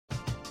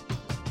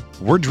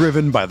We're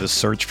driven by the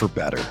search for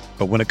better.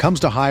 But when it comes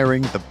to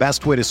hiring, the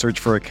best way to search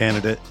for a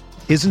candidate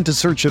isn't to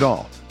search at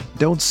all.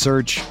 Don't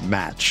search,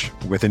 match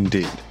with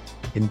Indeed.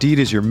 Indeed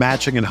is your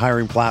matching and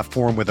hiring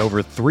platform with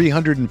over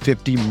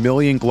 350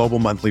 million global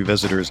monthly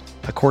visitors,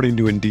 according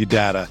to Indeed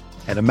data,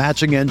 and a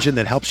matching engine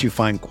that helps you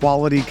find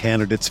quality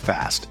candidates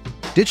fast.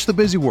 Ditch the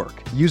busy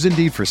work. Use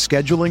Indeed for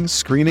scheduling,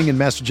 screening, and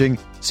messaging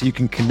so you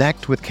can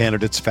connect with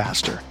candidates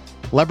faster.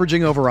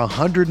 Leveraging over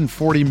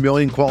 140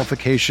 million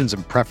qualifications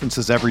and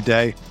preferences every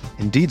day,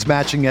 Indeed's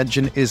matching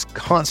engine is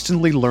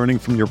constantly learning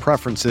from your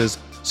preferences,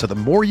 so the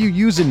more you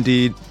use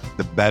Indeed,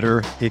 the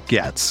better it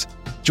gets.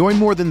 Join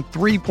more than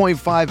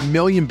 3.5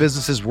 million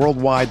businesses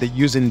worldwide that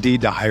use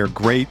Indeed to hire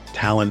great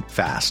talent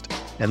fast.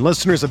 And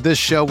listeners of this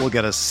show will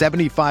get a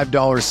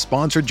 $75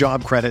 sponsored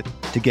job credit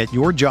to get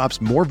your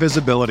jobs more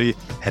visibility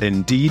at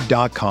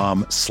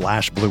Indeed.com/Blue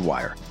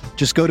Wire.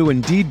 Just go to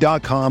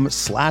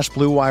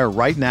Indeed.com/Blue Wire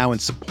right now and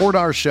support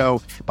our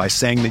show by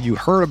saying that you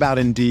heard about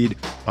Indeed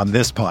on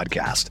this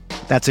podcast.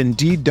 That's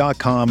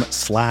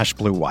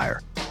Indeed.com/Blue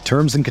Wire.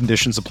 Terms and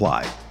conditions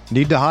apply.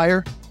 Need to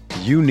hire?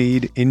 You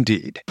need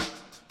Indeed.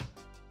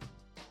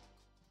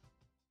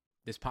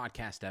 This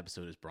podcast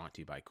episode is brought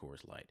to you by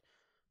Coors Light.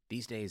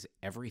 These days,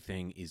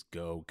 everything is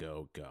go,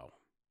 go, go.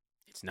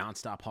 It's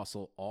nonstop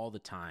hustle all the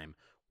time.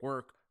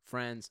 Work,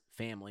 friends,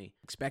 family,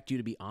 expect you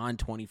to be on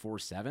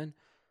 24/7.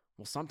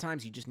 Well,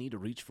 sometimes you just need to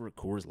reach for a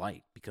Coors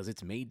Light because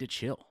it's made to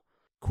chill.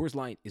 Coors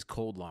Light is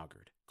cold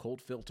lagered,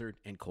 cold filtered,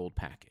 and cold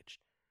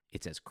packaged.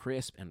 It's as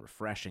crisp and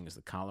refreshing as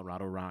the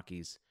Colorado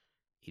Rockies.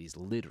 It is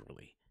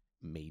literally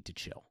made to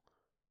chill.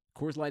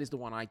 Coors Light is the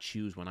one I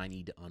choose when I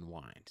need to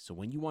unwind. So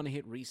when you want to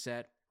hit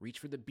reset, reach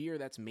for the beer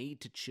that's made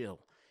to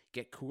chill.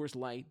 Get Coors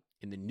Light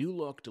in the new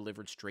look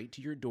delivered straight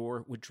to your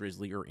door with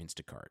Drizzly or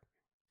Instacart.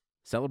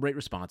 Celebrate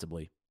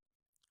responsibly.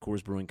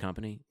 Coors Brewing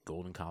Company,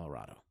 Golden,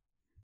 Colorado.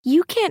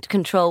 You can't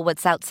control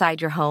what's outside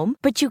your home,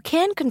 but you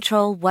can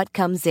control what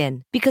comes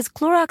in. Because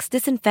Clorox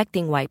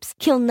disinfecting wipes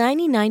kill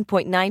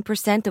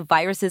 99.9% of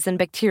viruses and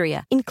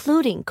bacteria,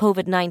 including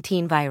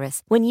COVID-19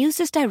 virus, when used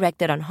as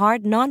directed on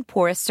hard,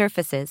 non-porous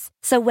surfaces.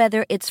 So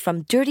whether it's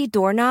from dirty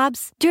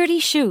doorknobs,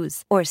 dirty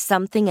shoes, or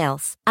something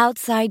else,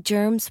 outside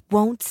germs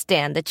won't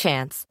stand a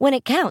chance. When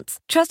it counts,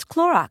 trust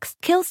Clorox.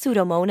 Kill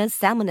Pseudomonas,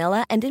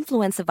 Salmonella, and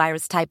influenza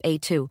virus type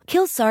A2.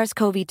 Kill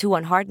SARS-CoV-2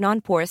 on hard,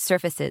 non-porous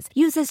surfaces.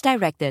 Use as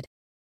directed.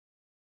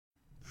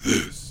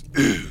 This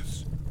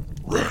is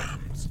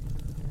Rams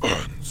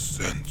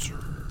Uncensored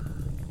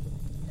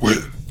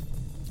with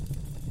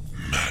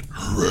Matt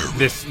Herrera.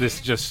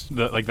 This just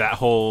like that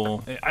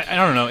whole I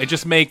don't know. It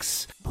just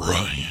makes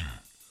Brian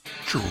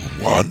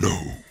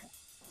Joanno.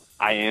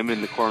 I am in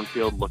the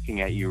cornfield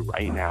looking at you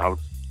right now.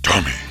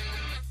 Tommy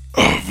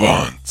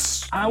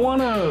Avance. I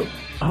want to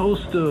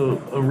host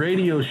a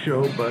radio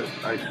show, but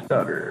I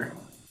stutter.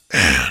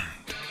 And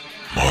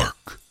Mark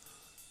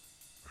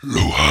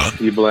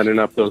Lujan. You blending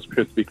up those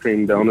Krispy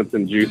Kreme donuts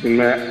and juicing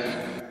that?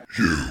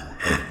 You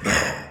have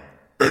now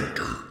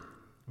entered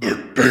the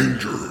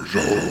danger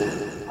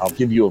zone. I'll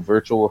give you a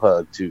virtual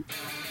hug, too.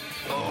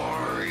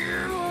 Are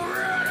you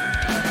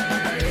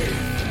ready?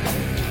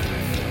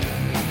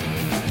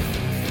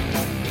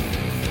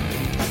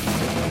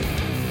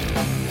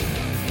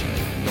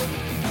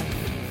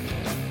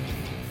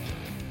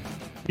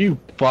 You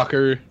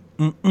fucker.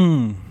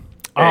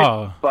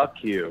 Hey,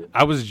 Fuck you.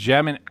 I was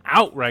jamming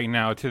out right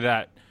now to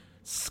that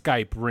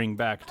Skype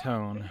ringback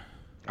tone.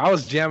 I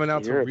was jamming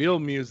out to real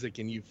music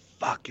and you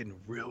fucking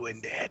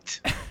ruined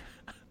it.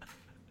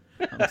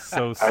 I'm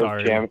so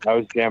sorry. I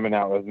was jamming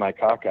out with my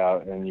cock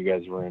out and you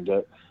guys ruined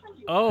it.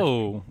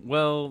 Oh,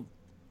 well,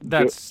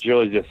 that's...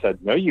 Julie just said,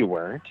 no, you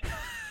weren't.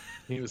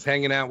 He was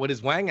hanging out with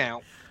his wang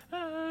out.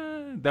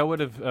 That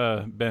would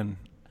have been...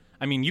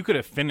 I mean, you could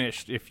have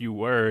finished if you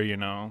were, you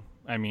know.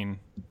 I mean,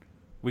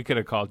 we could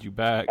have called you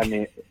back.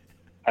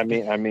 I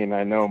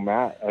know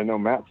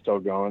Matt's still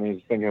going.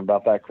 He's thinking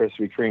about that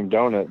Krispy Kreme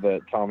donut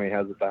that Tommy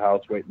has at the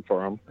house waiting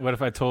for him. What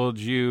if I told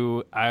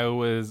you I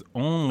was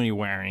only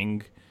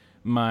wearing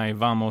my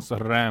Vamos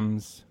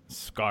Rams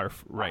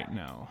scarf right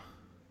now?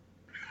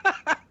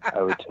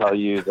 I would tell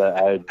you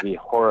that I'd be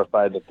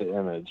horrified at the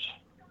image.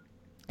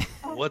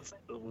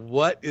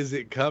 What is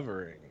it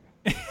covering?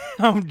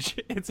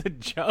 It's a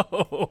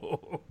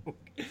joke.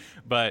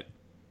 But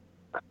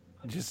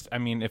just, I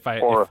mean, if I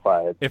was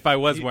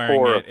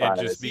wearing it, it'd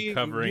just be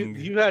covering.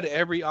 You had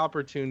every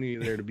opportunity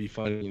there to be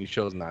funny, and you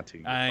chose not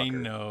to. I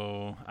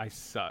know. I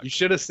suck. You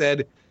should have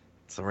said,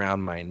 it's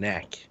around my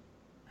neck.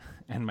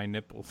 And my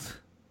nipples.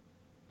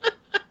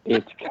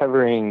 It's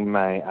covering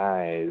my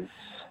eyes,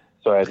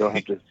 so I don't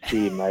have to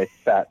see my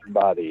fat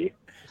body.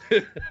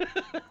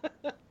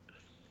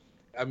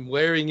 I'm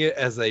wearing it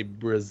as a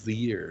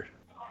brassiere.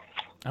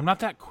 I'm not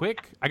that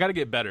quick. I got to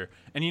get better.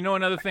 And you know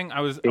another thing?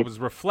 I was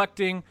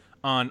reflecting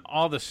on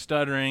all the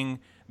stuttering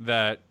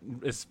that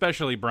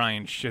especially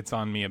Brian shits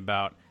on me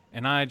about,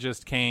 and I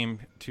just came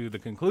to the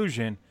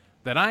conclusion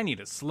that I need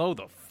to slow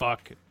the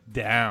fuck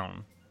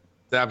down.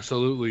 It's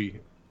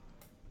absolutely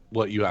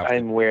what you have.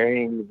 I'm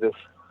wearing this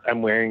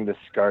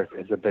scarf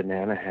as a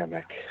banana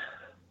hammock.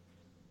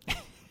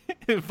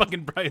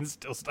 Fucking Brian's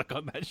still stuck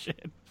on that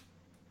shit.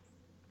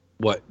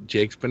 What,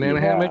 Jake's banana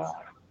hammock?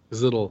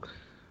 His little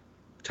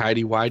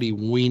tidy-whitey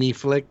weenie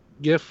flick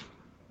gif?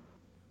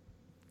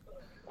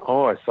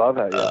 Oh, I saw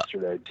that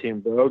yesterday. Team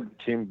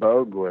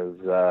Bogue was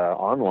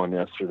on one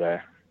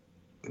yesterday.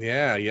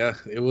 Yeah.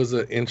 It was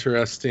an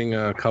interesting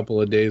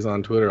couple of days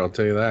on Twitter, I'll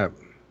tell you that.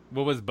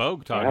 What was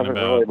Bogue I talking haven't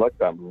about? really looked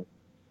that much.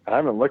 I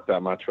haven't looked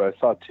that much, but I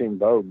saw Team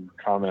Bogue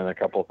comment a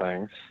couple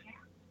things.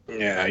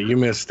 Yeah, you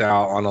missed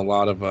out on a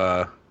lot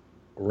of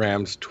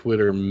Rams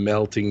Twitter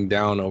melting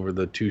down over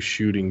the 2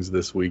 shootings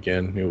this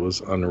weekend. It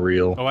was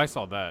unreal. Oh, I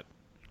saw that.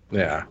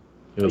 Yeah,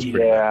 it was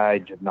pretty Yeah, I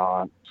did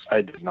not.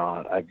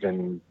 I've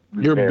been.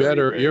 You're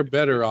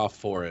better off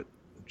for it.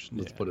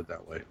 Let's put it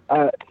that way.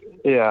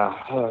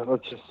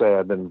 Let's just say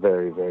I've been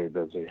very, very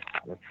busy.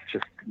 That's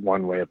just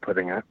one way of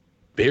putting it.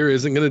 Beer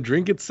isn't going to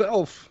drink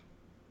itself.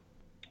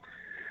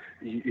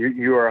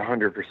 You are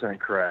 100%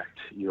 correct.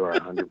 You are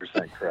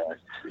 100% correct.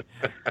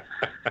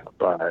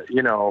 But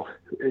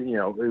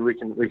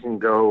we can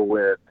go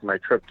with my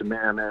trip to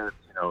Mammoth.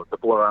 The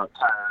blowout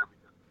tire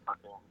because the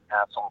fucking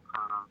asshole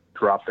crew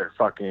dropped their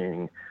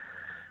fucking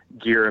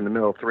gear in the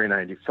middle of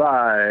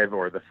 395,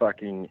 or the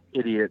fucking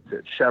idiots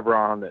at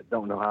Chevron that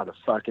don't know how to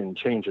fucking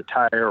change a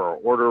tire or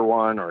order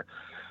one or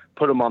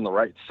put them on the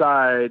right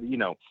side.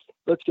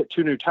 Let's get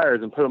 2 new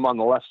tires and put them on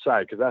the left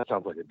side because that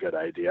sounds like a good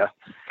idea.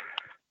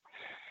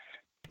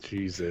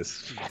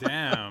 Jesus.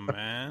 Damn,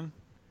 man.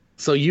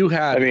 So you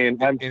had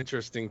an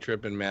interesting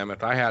trip in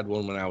Mammoth. I had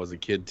one when I was a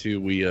kid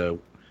too.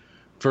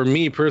 For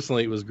me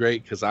personally, it was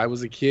great because I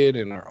was a kid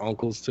and our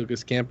uncles took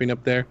us camping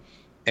up there.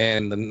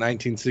 And the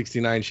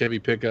 1969 Chevy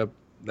pickup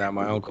that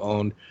my uncle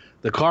owned,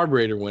 the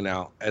carburetor went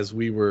out as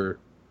we were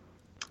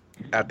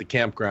at the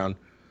campground.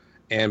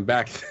 And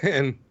back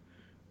then,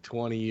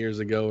 20 years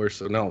ago or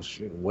so, no,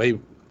 way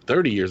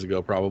 30 years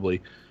ago probably,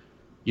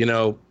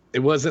 it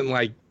wasn't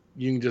like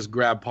you can just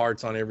grab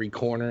parts on every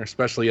corner,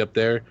 especially up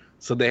there.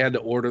 So they had to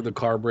order the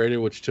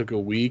carburetor, which took a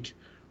week.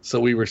 So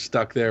we were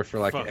stuck there for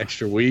like an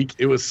extra week.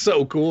 It was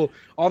so cool.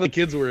 All the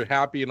kids were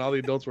happy and all the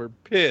adults were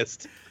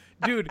pissed.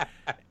 Dude,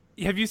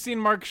 have you seen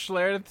Mark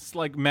Schlereth's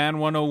like Man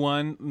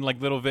 101 like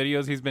little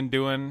videos he's been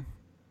doing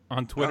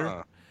on Twitter?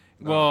 No.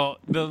 Well,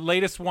 the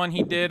latest one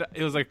he did,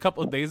 it was like a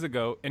couple of days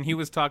ago, and he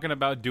was talking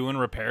about doing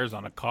repairs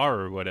on a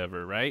car or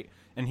whatever, right?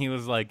 And he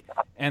was like,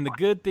 and the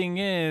good thing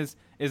is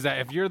that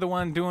if you're the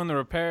one doing the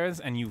repairs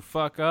and you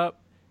fuck up,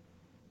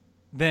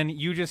 then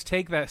you just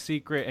take that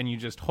secret and you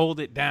just hold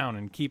it down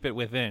and keep it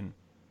within.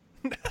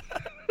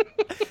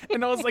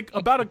 And I was like,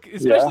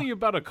 especially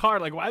about a car,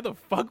 like, why the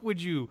fuck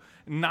would you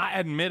not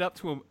admit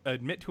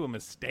to a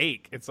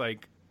mistake? It's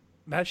like,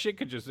 that shit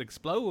could just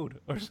explode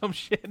or some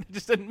shit. It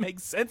just didn't make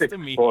sense to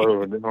me.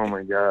 Oh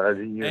my God,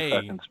 you're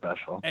fucking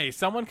special. Hey,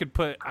 someone could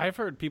I've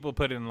heard people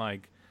put in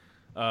like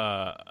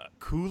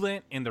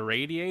coolant in the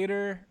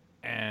radiator,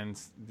 and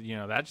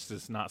that's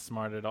just not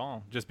smart at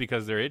all, just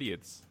because they're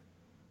idiots.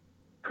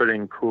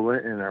 Putting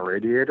coolant in a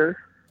radiator?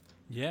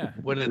 Yeah.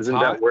 When it's isn't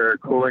hot?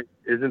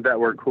 Isn't that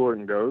where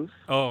coolant goes?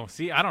 Oh,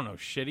 see, I don't know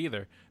shit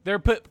either. They're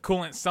put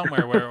coolant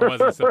somewhere where it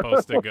wasn't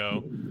supposed to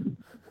go.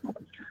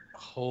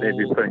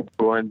 Maybe putting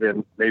coolant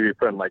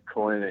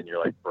in your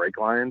like brake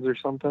lines or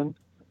something.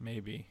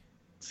 Maybe.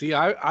 See,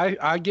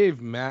 I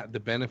gave Matt the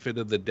benefit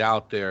of the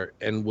doubt there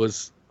and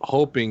was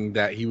hoping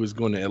that he was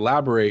going to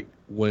elaborate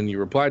when you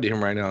replied to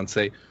him right now and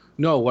say,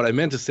 no, what I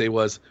meant to say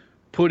was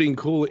putting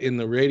coolant in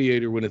the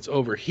radiator when it's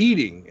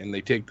overheating and they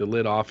take the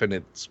lid off and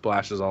it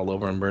splashes all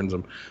over and burns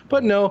them.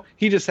 But no,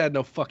 he just had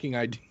no fucking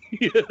idea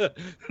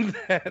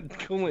that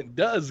coolant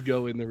does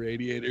go in the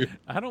radiator.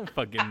 I don't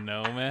fucking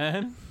know,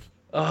 man.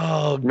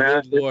 Oh,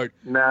 good Lord.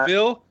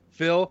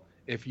 Phil,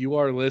 if you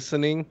are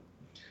listening,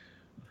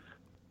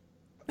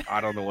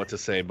 I don't know what to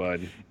say,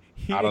 bud.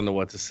 I don't know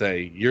what to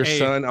say. Your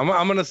son, I'm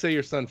going to say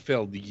your son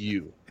failed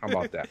you. How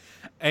about that?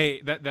 Hey,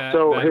 so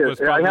that here, was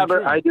probably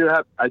true.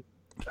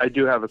 I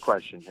do have a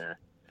question here.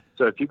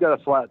 So if you got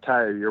a flat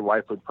tire, your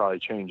wife would probably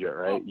change it,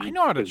 right? I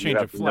know how to change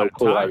a flat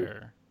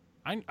tire.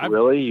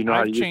 Really? You know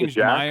how to use the changed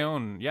jack? my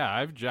own. Yeah,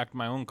 I've jacked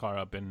my own car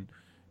up and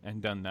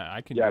done that.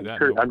 I can do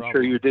that. I'm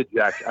sure you did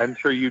jack. I'm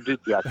sure you did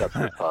jack up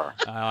your car.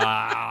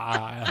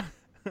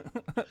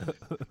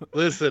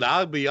 Listen,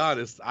 I'll be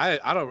honest.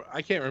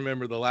 I can't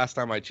remember the last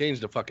time I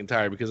changed a fucking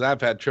tire because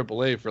I've had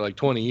AAA for like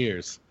 20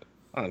 years.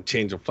 I don't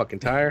change a fucking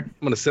tire.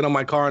 I'm gonna sit on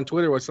my car on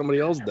Twitter while somebody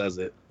else does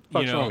it.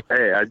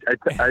 Hey,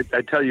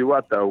 I tell you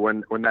what though,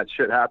 when that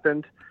shit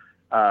happened,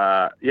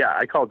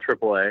 I called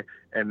AAA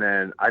and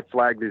then I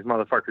flagged these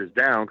motherfuckers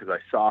down because I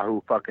saw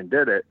who fucking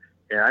did it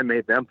and I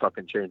made them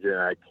fucking change it and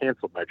I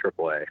canceled my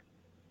AAA.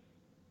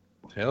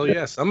 Hell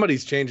yeah,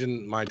 somebody's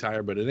changing my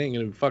tire, but it ain't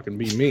gonna fucking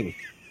be me.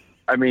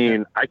 I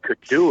mean, I could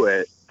do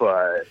it,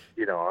 but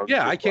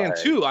I can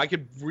too. I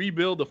could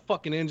rebuild a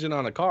fucking engine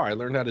on a car. I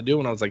learned how to do it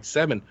when I was like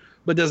 7,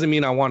 but doesn't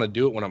mean I want to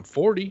do it when I'm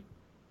 40.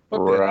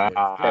 Right.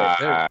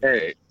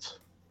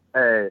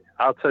 Hey,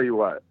 I'll tell you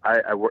what.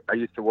 I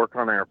used to work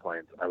on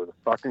airplanes. I was a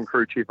fucking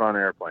crew chief on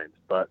airplanes.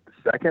 But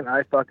the second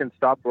I fucking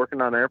stopped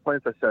working on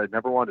airplanes, I said I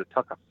never wanted to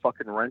tuck a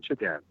fucking wrench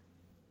again.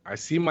 I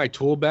see my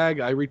tool bag.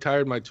 I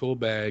retired my tool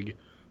bag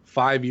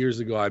 5 years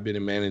ago. I've been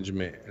in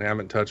management and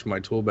haven't touched my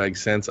tool bag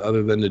since,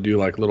 other than to do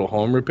like little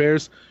home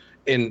repairs.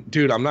 And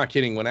dude, I'm not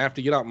kidding. When I have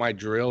to get out my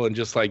drill and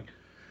just like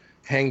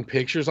hang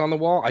pictures on the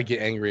wall, I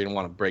get angry and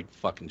want to break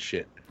fucking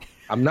shit.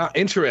 I'm not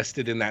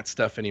interested in that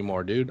stuff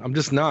anymore, dude. I'm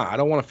just not. I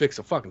don't want to fix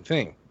a fucking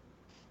thing.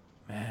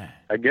 Man.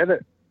 I get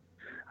it.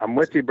 I'm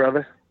with you,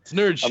 brother. It's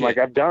nerd shit. I'm like,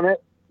 I've done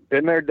it.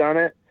 Been there, done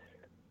it.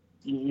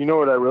 You know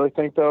what I really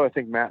think, though? I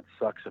think Matt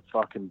sucks a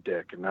fucking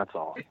dick, and that's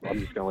all. I'm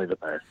just going to leave it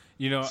there.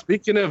 You know,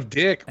 Speaking of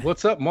dick,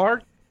 what's up,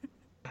 Mark?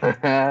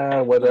 What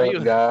Are up, you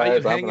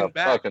guys? I'm hanging in a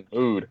back? fucking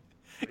mood.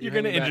 you're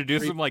going to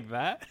introduce him like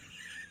that?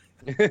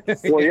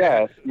 Well,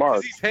 yeah,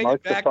 Mark. He's hanging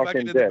Mark's back a fucking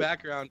fucking in the dick.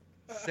 background,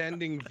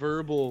 sending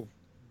verbal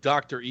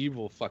Dr.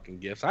 Evil fucking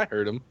gifts. I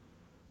heard him.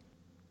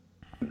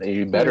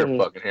 You better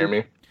fucking hear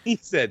me. He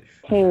said,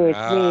 Hey,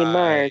 it's me,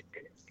 Mark.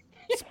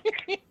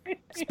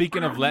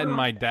 Speaking of letting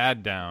my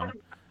dad down,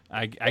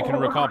 I can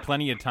recall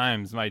plenty of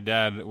times my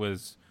dad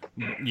was,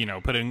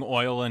 putting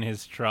oil in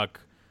his truck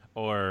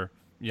or,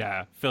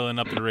 filling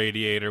up the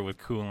radiator with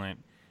coolant.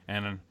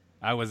 And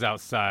I was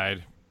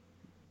outside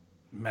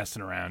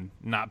messing around,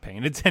 not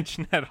paying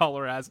attention at all,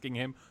 or asking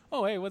him,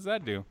 oh, hey, what's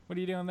that do? What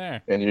are you doing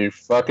there? And you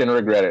fucking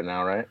regret it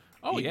now, right?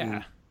 Oh,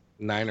 yeah.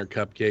 Niner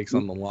cupcakes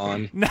on the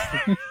lawn.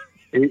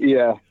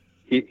 Yeah,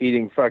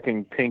 eating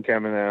fucking pink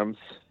M&Ms.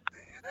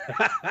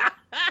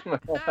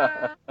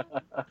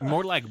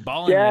 More like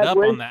balling it up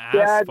on the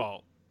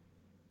asphalt.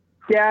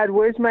 Dad,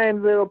 where's my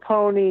little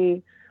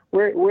pony?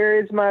 Where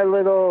is my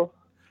little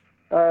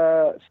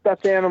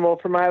stuffed animal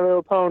for My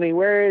Little Pony?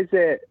 Where is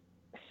it?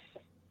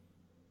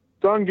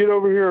 Son, get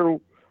over here and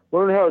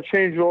learn how to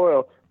change the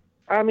oil.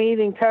 I'm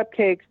eating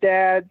cupcakes,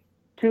 Dad.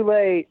 Too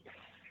late.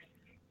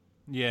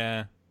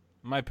 Yeah,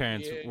 my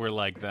parents were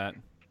like that.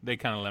 They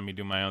kind of let me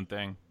do my own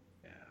thing.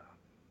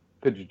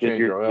 Did you change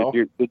your oil?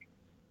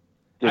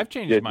 I've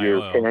changed my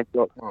oil.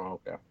 Oh,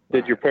 okay.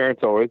 Did your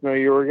parents always know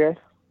you were gay?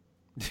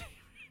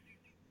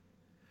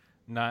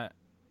 Not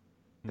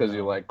Because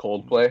you like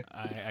Coldplay?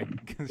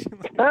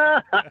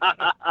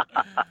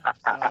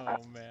 Oh,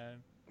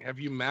 man. Have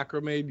you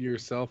macrame'd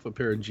yourself a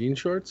pair of jean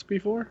shorts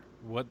before?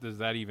 What does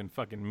that even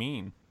fucking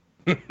mean?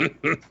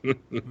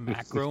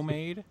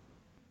 Macro-made?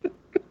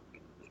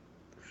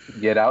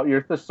 Get out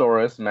your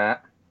thesaurus,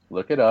 Matt.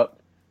 Look it up.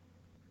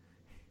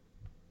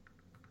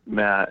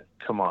 Matt,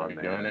 come on, Are you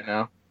man. doing it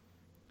now?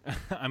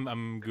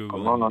 I'm Googling.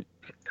 Come on.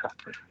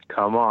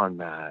 Come on,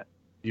 Matt.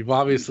 You've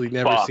obviously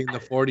never seen the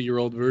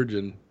 40-year-old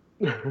virgin.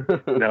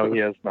 No, he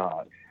has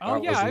not. Oh,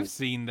 That yeah, wasn't- I've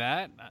seen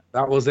that.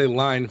 That was a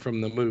line from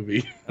the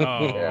movie.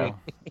 Oh, Yeah.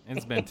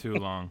 It's been too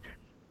long.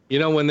 You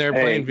know, when they're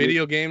Hey, playing you-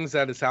 video games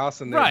at his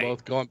house and they're Right.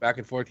 both going back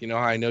and forth, you know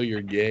how I know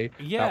you're gay?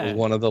 Yeah. That was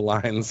one of the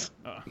lines.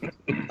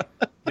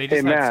 They Hey, just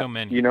have Matt, so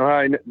many. you know how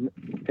I know,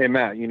 hey,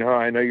 Matt, you know how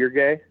I know you're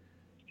gay?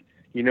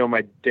 You know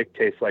my dick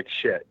tastes like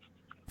shit.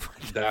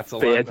 That's a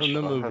line Bitch. from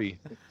the movie.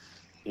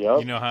 Yep.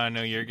 You know how I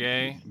know you're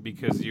gay?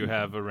 Because you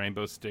have a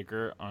rainbow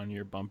sticker on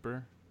your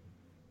bumper.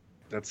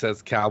 That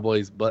says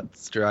Cowboys'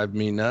 butts drive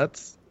me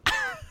nuts.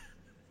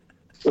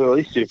 Well, at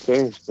least you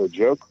finished the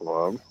joke,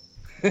 Mom.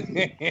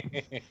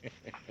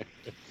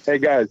 Hey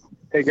guys,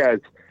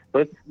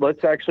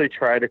 let's actually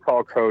try to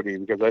call Cody,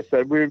 because I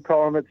said we would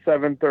call him at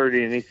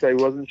 7:30, and he said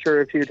he wasn't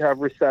sure if he'd have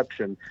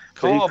reception,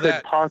 but Call he could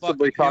that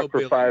possibly fucking talk for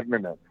hillbilly. 5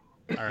 minutes.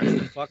 All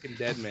right, fucking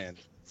dead man.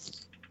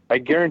 I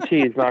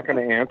guarantee he's not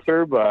going to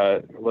answer,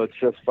 but let's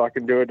just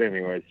fucking do it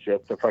anyways,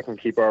 just to fucking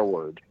keep our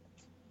word.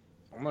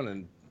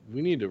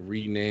 We need to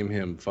rename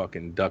him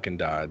fucking Duck and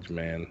Dodge,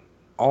 man.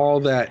 All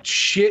that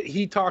shit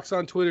he talks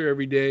on Twitter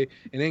every day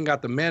and ain't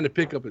got the man to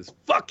pick up his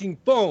fucking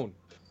phone.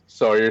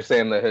 So you're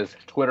saying that his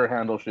Twitter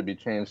handle should be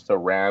changed to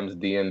Rams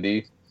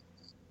D&D?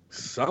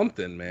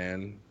 Something,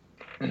 man.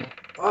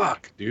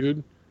 Fuck,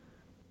 dude.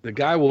 The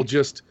guy will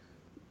just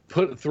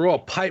throw a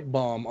pipe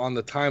bomb on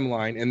the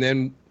timeline, and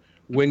then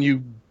when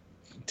you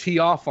tee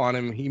off on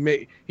him,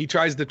 he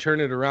tries to turn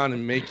it around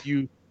and make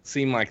you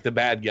seem like the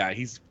bad guy.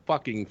 He's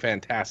fucking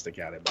fantastic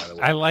at it, by the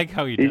way. I like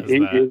how he does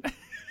that.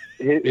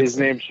 His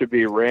name should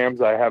be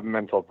Rams. I have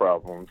mental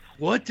problems.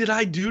 What did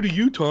I do to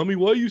you, Tommy?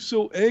 Why are you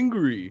so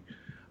angry?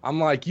 I'm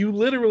like, you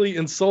literally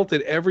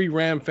insulted every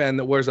Ram fan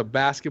that wears a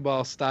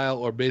basketball style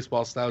or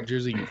baseball style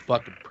jersey, you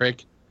fucking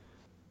prick.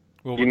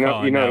 Well, You we're know-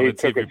 calling you know, now. he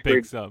Let's see if took he a big-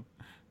 picks up.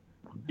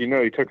 You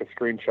know, he took a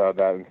screenshot of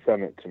that and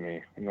sent it to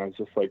me, and I was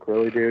just like,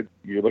 really, dude?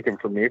 You're looking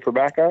for me for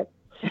backup?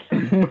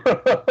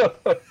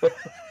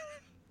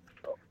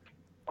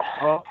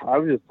 I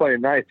was just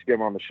playing nice to get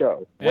him on the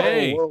show.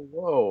 Hey, Whoa,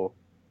 whoa,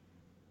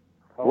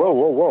 Whoa,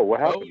 what whoa.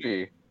 happened?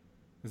 Cody.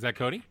 is that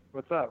Cody?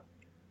 What's up?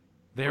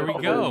 There we Oh,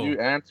 go. You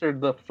answered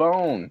the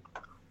phone.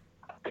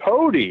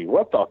 Cody,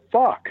 what the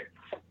fuck?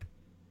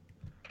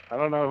 I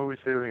don't know who we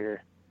see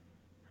here.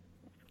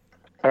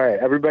 All right,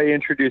 everybody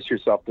introduce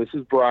yourself. This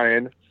is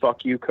Brian.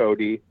 Fuck you,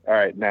 Cody. All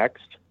right,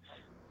 next.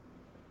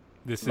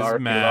 This is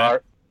Larky Matt.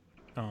 Lark.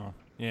 Oh,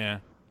 yeah,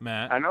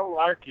 Matt. I know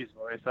Larky's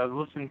voice. I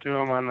was listening to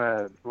him on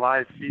the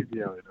live feed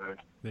the other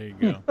day. There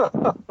you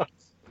go.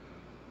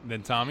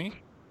 Then Tommy.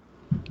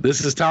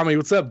 This is Tommy.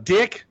 What's up,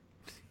 Dick?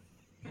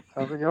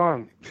 How's it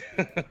going?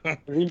 What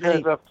are you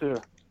guys up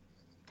to?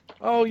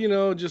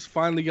 Oh, just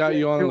finally got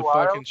you on the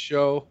fucking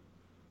show.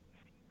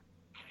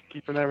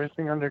 Keeping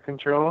everything under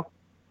control?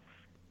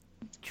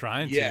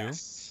 Trying to.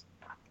 Yes.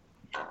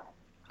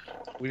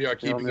 We are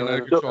keeping it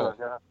under control.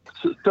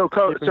 So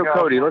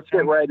Cody, let's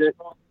get right in.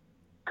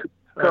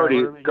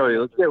 Cody,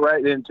 let's get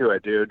right into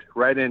it, dude.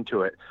 Right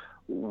into it.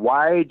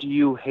 Why do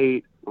you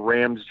hate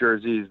Rams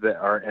jerseys that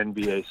are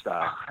NBA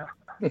style?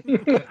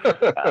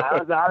 I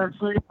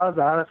was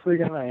honestly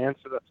gonna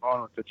answer the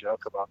phone with a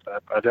joke about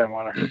that, but I didn't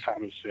want to hurt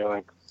Tommy's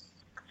feelings.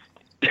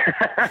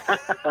 I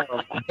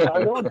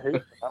don't hate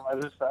them. I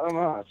don't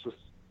know. It's just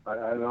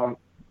I'm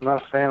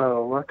not a fan of the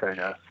look, I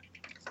guess.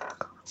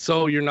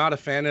 So you're not a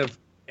fan of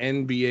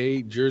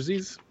NBA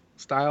jerseys,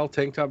 style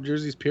tank top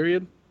jerseys,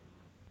 period?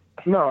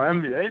 No,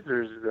 NBA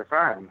jerseys are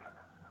fine,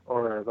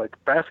 or like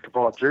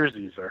basketball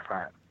jerseys are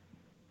fine.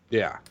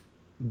 Yeah,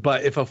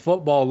 but if a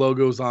football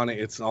logo's on it,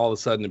 it's all of a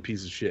sudden a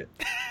piece of shit.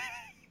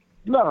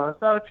 No,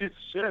 it's not a piece of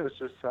shit. It's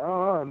just I don't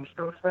know. I'm just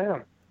not a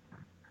fan.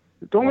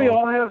 Don't we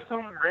all have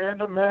some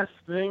random ass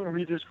thing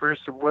we just for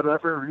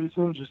whatever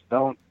reason just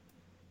don't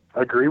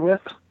agree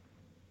with?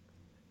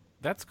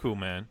 That's cool,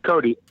 man.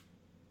 Cody,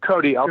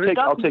 I'll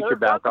take your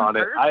back on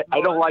it.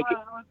 I don't like it.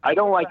 I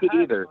don't like it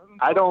either.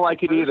 I don't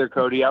like it either,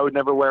 Cody. I would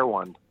never wear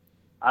one.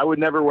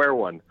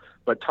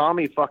 But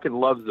Tommy fucking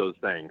loves those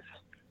things.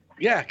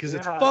 Yeah, because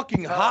it's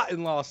fucking hot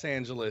in Los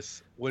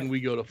Angeles when we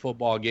go to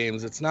football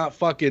games. It's not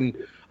fucking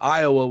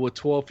Iowa with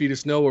 12 feet of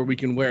snow where we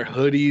can wear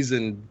hoodies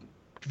and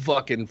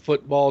fucking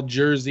football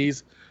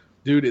jerseys.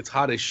 Dude, it's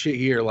hot as shit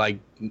here like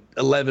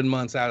 11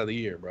 months out of the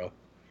year, bro.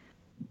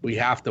 We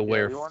have to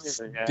wear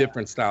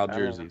different style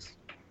jerseys.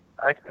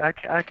 I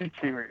can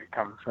see where you're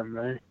coming from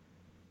there.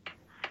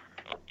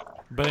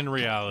 But in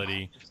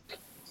reality,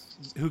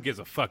 who gives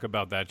a fuck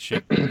about that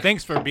shit?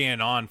 Thanks for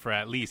being on for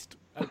at least...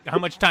 How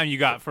much time you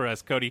got for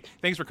us, Cody?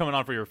 Thanks for coming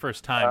on for your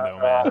first time, though,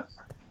 man.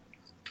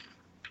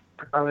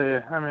 A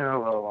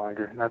little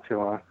longer. Not too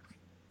long.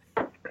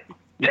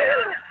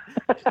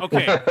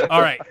 Okay,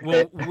 all right.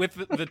 Well, with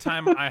the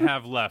time I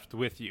have left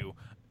with you,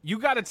 you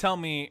got to tell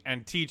me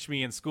and teach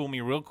me and school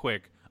me real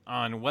quick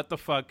on what the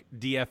fuck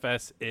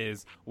DFS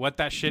is, what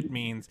that shit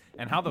means,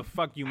 and how the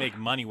fuck you make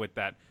money with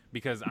that.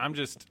 Because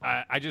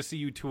I just see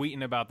you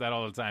tweeting about that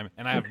all the time,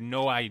 and I have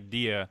no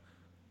idea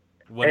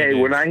what it is.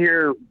 When I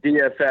hear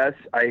DFS,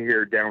 I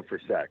hear down for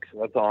sex.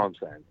 That's all I'm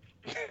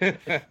saying.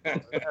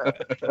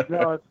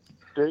 No, it's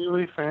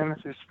daily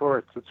fantasy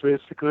sports. It's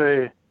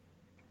basically,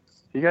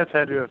 you guys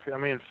had to,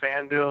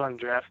 FanDuel and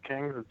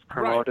DraftKings, it's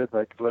promoted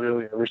like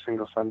literally every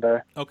single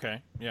Sunday.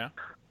 Okay, yeah.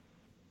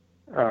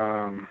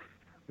 I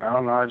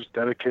don't know, I just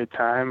dedicate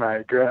time.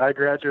 I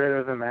graduated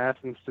with a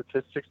math and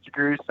statistics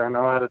degree, so I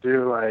know how to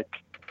do like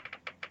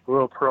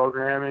little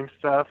programming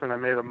stuff, and I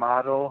made a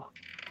model,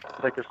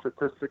 like a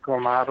statistical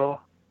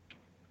model,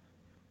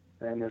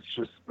 and it's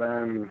just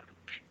been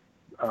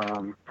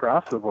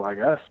profitable, I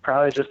guess.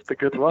 Probably just the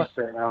good luck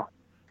right now.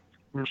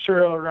 I'm sure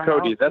it'll run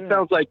Cody, out that soon.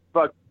 sounds like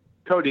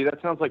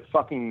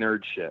fucking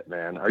nerd shit,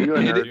 man. Are you a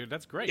nerd? Dude,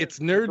 that's great. It's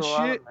nerd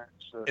shit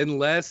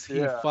unless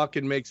he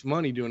fucking makes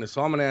money doing it.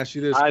 So I'm gonna ask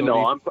you this, Cody. I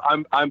know.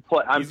 I'm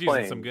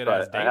playing. Some good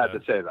ass but data. I had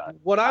to say that.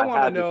 What I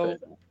want to know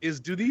is,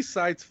 do these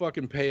sites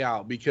fucking pay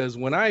out? Because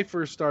when I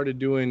first started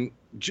doing,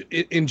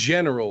 in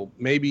general,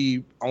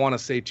 maybe I want to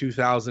say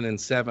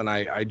 2007,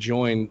 I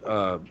joined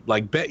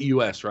like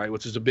BetUS, right,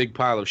 which is a big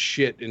pile of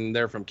shit, and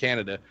they're from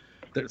Canada,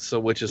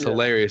 which is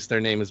hilarious.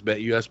 Their name is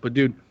BetUS, but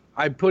dude,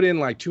 I put in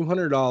like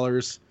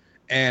 $200,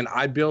 and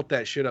I built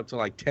that shit up to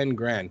like 10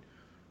 grand.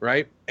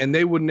 Right? And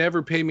they would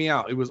never pay me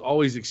out. It was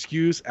always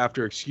excuse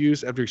after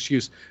excuse after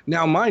excuse.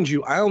 Now, mind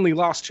you, I only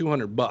lost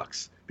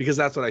 $200 because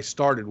that's what I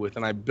started with,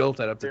 and I built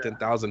that up to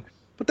 10,000.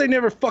 But they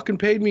never fucking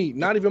paid me,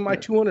 not even my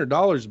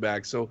 $200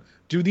 back. So,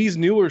 do these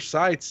newer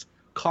sites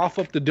cough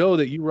up the dough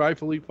that you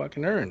rightfully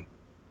fucking earn?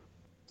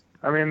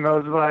 I mean,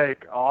 those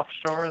like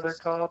offshore, they're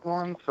called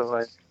ones. So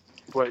like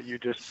what you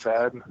just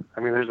said. I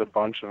mean, there's a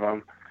bunch of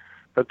them,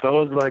 but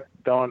those like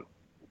don't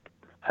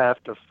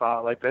have to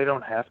file, like they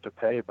don't have to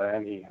pay by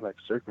any like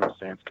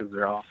circumstance because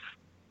they're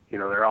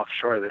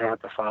offshore. They don't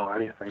have to file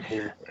anything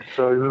here.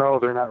 So no,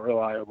 they're not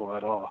reliable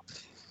at all.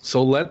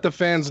 So let the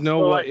fans know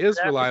what is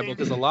reliable,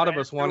 because a lot of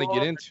us want to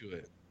get into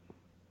it.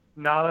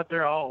 Now that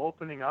they're all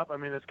opening up, I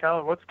mean,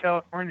 what's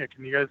California?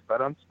 Can you guys bet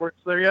on sports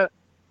there yet?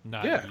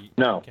 No.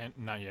 No.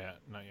 Not yet.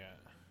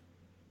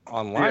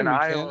 Online,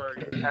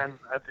 we can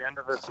at the end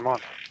of this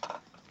month.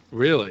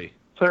 Really?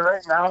 So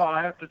right now,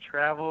 I have to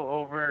travel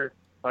over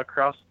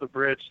across the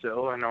bridge to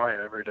Illinois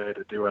every day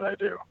to do what I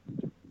do.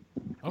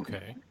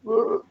 Okay.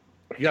 You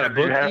got a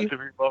bookie? You have to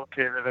be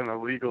located in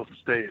a legal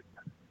state.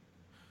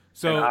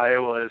 So and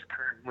Iowa is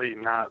currently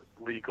not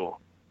legal.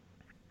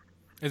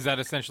 Is that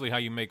essentially how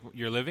you make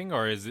your living,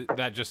 or is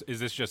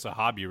this just a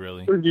hobby,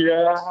 really?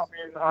 Yeah, I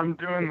mean, I'm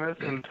doing this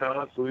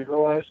until it's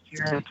legalized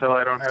here, until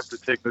I don't have to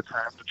take the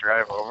time to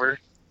drive over.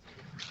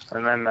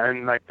 And then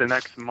like the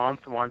next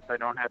month, once I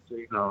don't have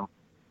to,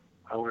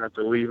 I won't have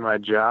to leave my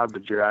job to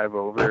drive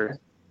over.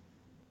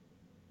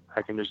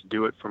 I can just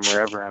do it from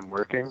wherever I'm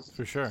working.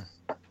 For sure.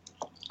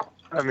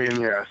 I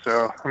mean, yeah,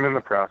 so I'm in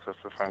the process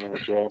of finding a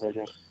job, I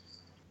guess.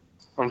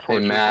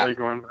 Unfortunately,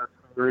 going back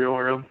to the real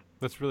world.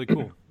 That's really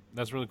cool.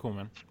 That's really cool,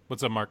 man.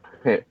 What's up, Mark?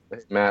 Hey,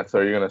 Matt, so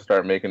are you going to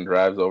start making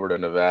drives over to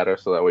Nevada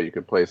so that way you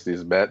can place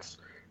these bets?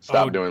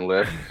 Stop doing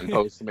Lyft and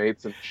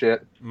Postmates and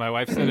shit? My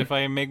wife said if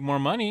I make more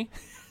money.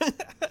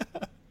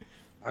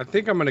 I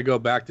think I'm going to go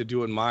back to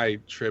doing my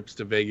trips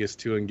to Vegas,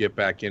 too, and get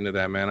back into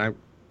that, man.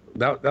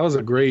 That was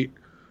a great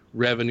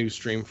revenue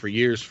stream for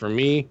years for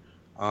me.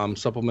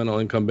 Supplemental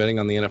income betting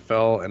on the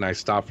NFL, and I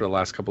stopped for the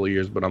last couple of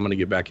years, but I'm going to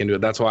get back into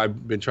it. That's why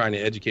I've been trying to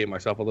educate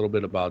myself a little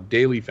bit about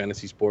daily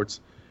fantasy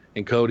sports,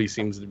 and Cody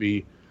seems to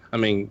be, I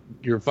mean,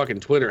 your fucking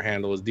Twitter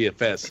handle is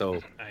DFS,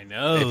 so I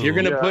know. If you're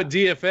going to put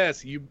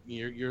DFS,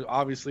 you're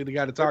obviously the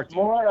guy to talk to.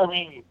 More, I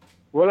mean,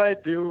 what I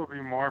do will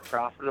be more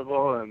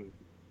profitable in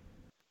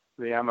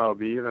the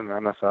MLB than the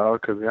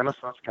NFL, because the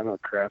NFL's kind of a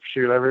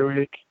crapshoot every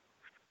week.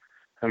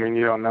 I mean,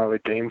 you don't know the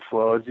game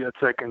flows.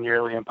 It's like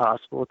nearly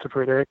impossible to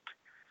predict.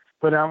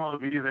 But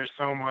MLB, there's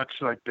so much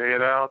like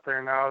data out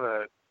there now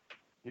that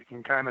you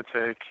can kind of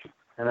take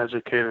an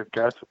educated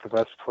guess at the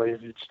best plays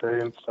each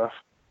day and stuff.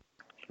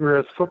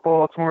 Whereas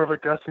football, it's more of a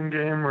guessing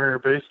game. Where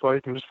baseball,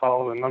 you can just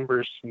follow the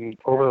numbers, and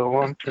over the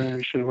long term,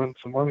 you should win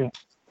some money.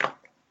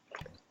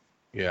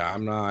 Yeah,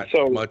 I'm not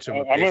much of a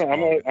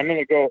I'm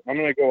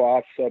gonna go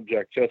off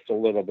subject just a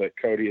little bit,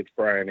 Cody. It's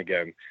Brian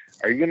again.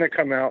 Are you gonna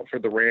come out for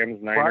the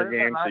Rams Niner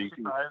game so you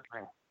can?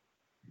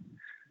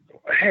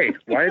 Hey,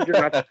 why does it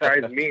not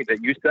surprise me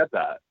that you said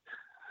that?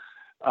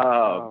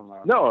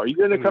 No, are you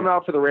going to come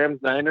out for the Rams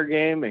Niner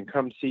game and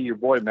come see your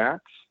boy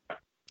Max?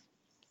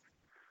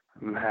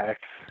 Max.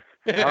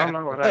 I don't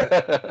know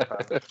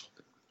what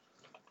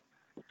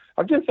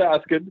I'm just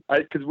asking,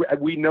 because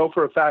we know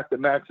for a fact that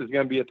Max is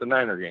going to be at the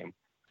Niner game.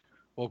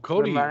 Well,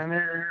 Cody.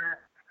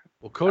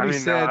 Cody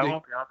said. I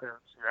won't be out there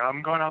this year.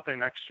 I'm going out there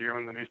next year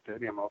when the new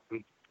stadium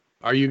opens.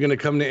 Are you going to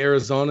come to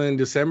Arizona in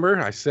December?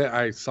 I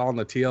saw on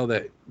the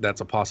TL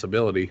that's a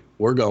possibility.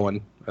 We're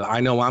going.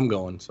 I know I'm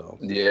going. So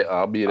yeah,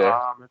 I'll be there.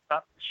 It's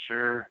not for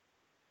sure,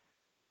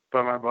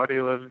 but my buddy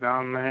lives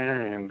down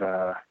there, and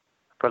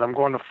but I'm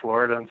going to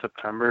Florida in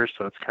September,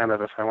 so it's kind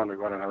of if I want to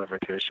go on another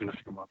vacation a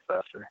few months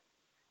after.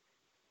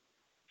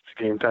 It's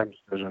a game time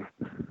decision.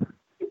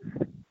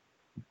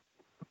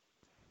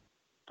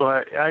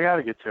 But I got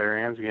to get to a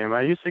Rams game.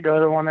 I used to go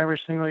to one every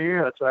single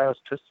year. That's why I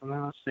was pissed when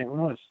I was St.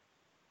 Louis.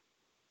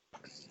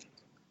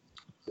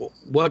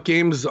 What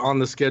games on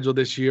the schedule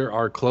this year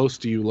are close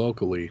to you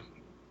locally?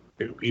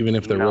 Even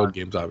if they're road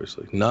games,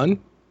 obviously.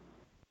 None?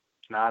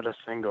 Not a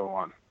single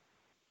one.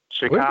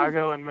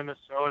 Chicago and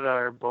Minnesota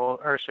are both,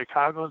 or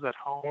Chicago's at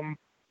home.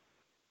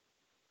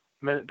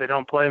 They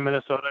don't play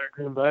Minnesota or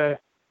Green Bay.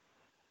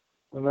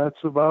 And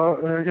that's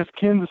about, I guess,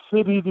 Kansas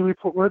City. Do we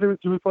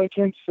play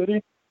Kansas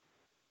City?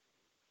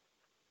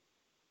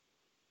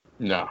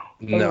 No.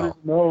 I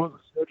don't know the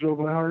schedule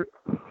by heart.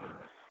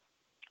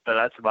 But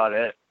that's about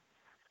it.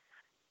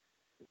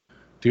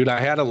 Dude, I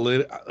had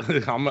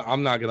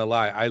I'm not gonna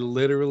lie. I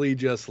literally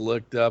just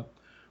looked up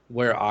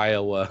where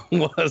Iowa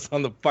was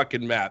on the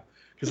fucking map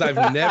because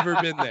I've never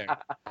been there.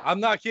 I'm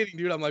not kidding,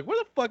 dude. I'm like, where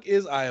the fuck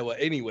is Iowa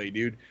anyway,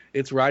 dude?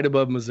 It's right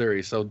above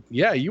Missouri. So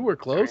yeah, you were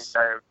close.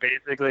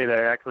 Basically,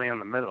 they're actually in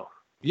the middle.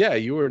 Yeah,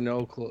 you were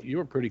you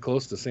were pretty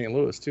close to St.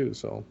 Louis too.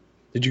 So,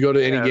 did you go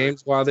to any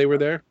games while they were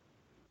there?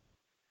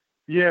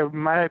 Yeah,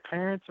 my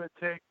parents would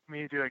take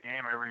me to a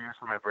game every year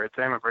for my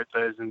birthday. My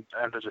birthday is in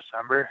the end of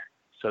December.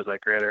 So it's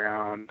like right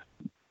around,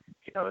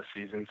 the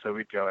season. So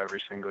we'd go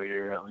every single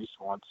year at least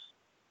once.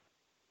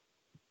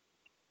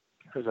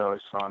 It was always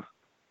fun.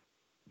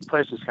 The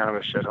place is kind of a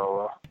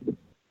shithole, though.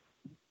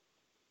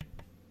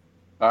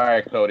 All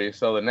right, Cody.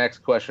 So the next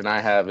question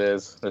I have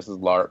is, this is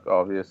Lark,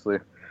 obviously.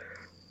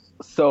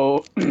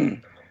 So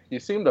you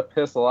seem to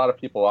piss a lot of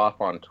people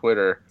off on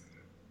Twitter.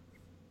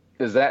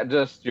 Is that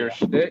just your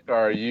shtick, or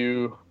are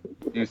you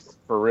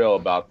for real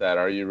about that?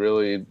 Are you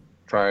really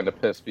trying to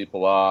piss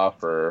people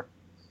off, or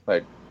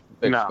like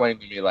explain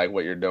to me like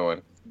what you're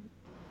doing?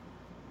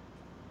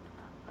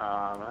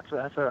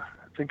 That's a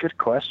good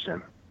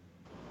question.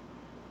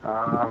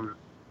 I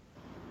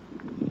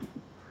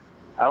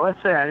would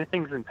say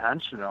anything's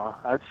intentional.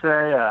 I'd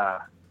say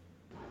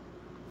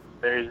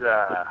there's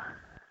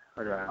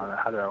how do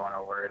I want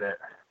to word it?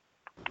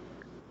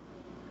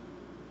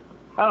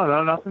 I don't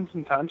know. Nothing's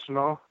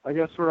intentional. I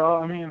guess a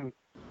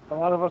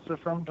lot of us are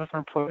from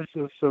different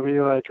places, so we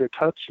are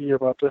touchy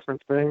about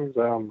different things.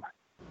 In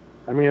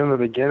the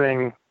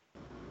beginning,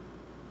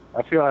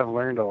 I feel I've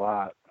learned a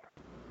lot.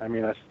 I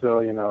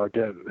still,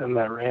 get in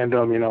that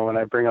random, when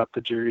I bring up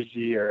the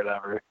jersey or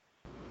whatever.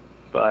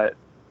 But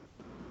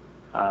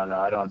I don't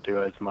know. I don't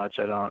do as much.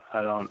 I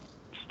don't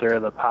stir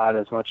the pot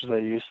as much as I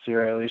used to,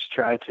 or at least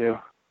try to.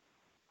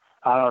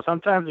 I don't know.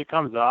 Sometimes it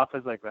comes off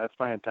as like that's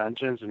my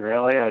intentions, and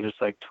really, I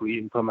just like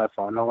tweet and put my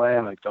phone away,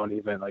 and like don't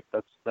even like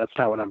that's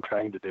not what I'm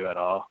trying to do at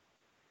all.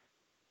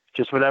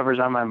 Just whatever's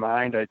on my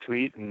mind, I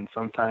tweet, and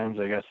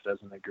sometimes I guess it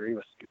doesn't agree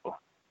with people.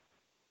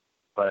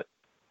 But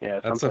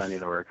yeah, something I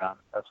need to work on.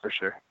 That's for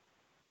sure.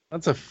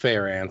 That's a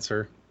fair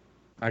answer.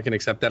 I can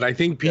accept that. I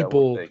think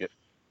people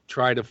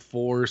try to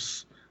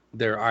force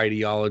their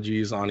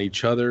ideologies on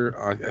each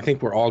other. I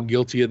think we're all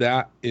guilty of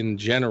that in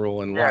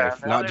general in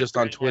life, not just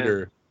on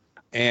Twitter.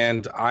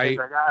 And sorry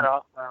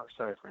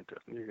for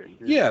interrupting.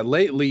 Yeah,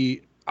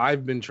 lately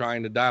I've been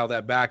trying to dial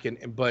that back,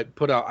 but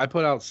I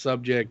put out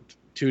subject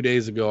 2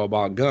 days ago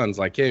about guns.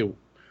 Like, hey,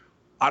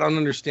 I don't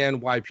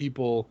understand why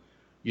people,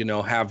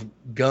 have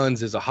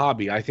guns as a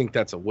hobby. I think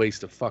that's a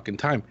waste of fucking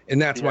time,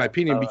 and that's my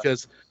opinion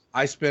because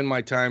I spend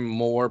my time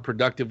more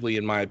productively,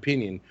 in my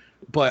opinion.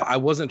 But I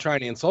wasn't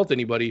trying to insult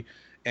anybody.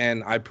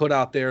 And I put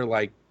out there,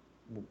 like,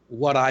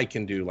 what I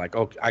can do. Like,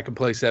 okay, I can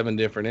play 7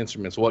 different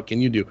instruments. What can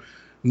you do?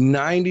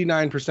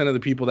 99% of the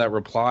people that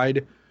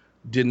replied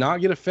did not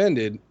get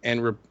offended.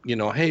 And,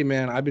 hey,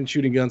 man, I've been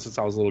shooting guns since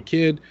I was a little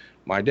kid.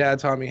 My dad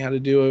taught me how to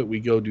do it. We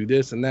go do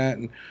this and that.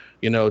 And,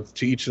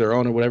 to each their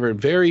own or whatever.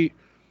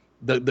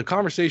 The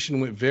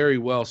conversation went very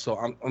well.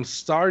 So I'm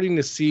starting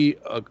to see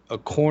a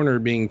corner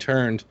being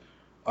turned,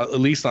 at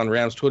least on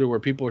Rams Twitter, where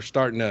people are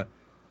starting to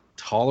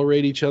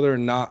tolerate each other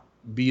and not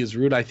be as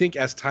rude. I think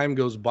as time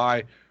goes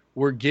by,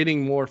 we're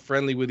getting more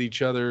friendly with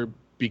each other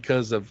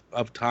because of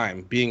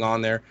time being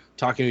on there,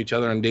 talking to each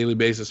other on a daily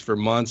basis for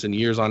months and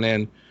years on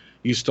end.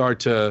 You start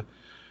to,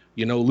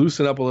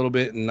 loosen up a little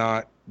bit and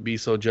not be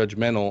so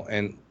judgmental.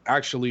 And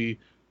actually,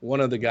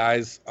 one of the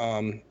guys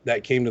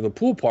that came to the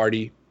pool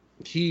party,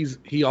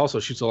 he also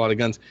shoots a lot of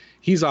guns.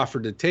 He's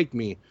offered to take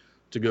me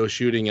to go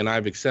shooting, and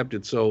I've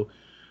accepted. So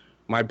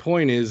my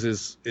point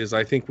is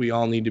I think we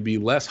all need to be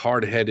less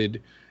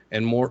hard-headed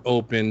and more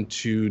open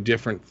to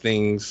different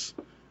things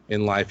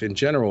in life in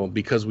general,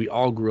 because we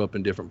all grew up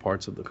in different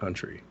parts of the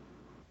country.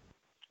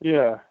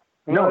 Yeah.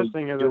 No,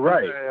 thing is, you're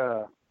right.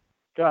 I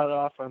got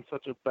off on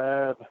such a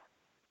bad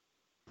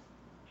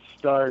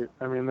start.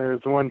 I mean,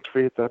 there's one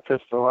tweet that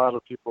pissed a lot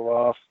of people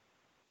off,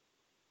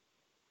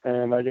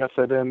 and I guess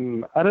I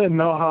didn't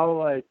know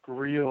how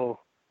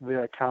real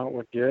the account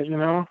would get,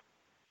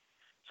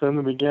 So in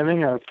the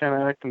beginning, I was kind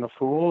of acting a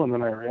fool, and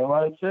then I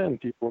realized it,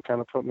 and people kind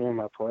of put me in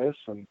my place.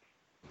 And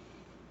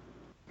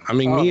I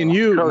mean, me and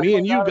you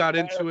got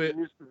into it.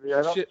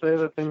 I don't say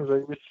the things I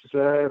used to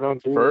say. I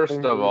don't do.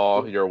 First of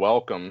all, you're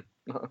welcome.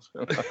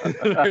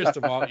 First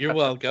of all, you're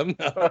welcome.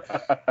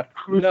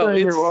 Who's saying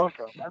you're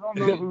welcome? I don't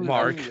know who's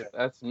Mark.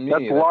 That's me.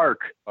 That's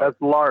Lark. That's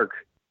Lark.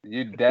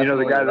 You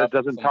definitely the guy that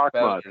doesn't talk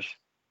much.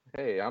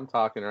 Hey, I'm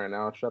talking right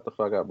now. Shut the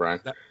fuck up, Brian.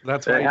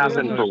 That's what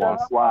happened for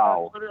once.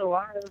 Wow.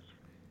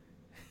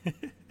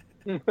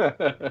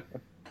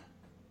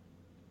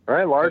 All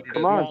right, Lark,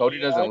 come on. Cody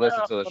doesn't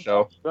listen to the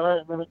show.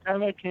 And then it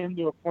kind of came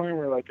to a point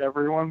where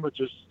everyone would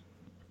just,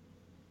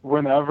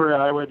 whenever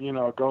I would,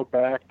 go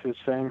back to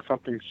saying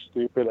something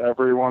stupid,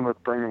 everyone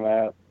would bring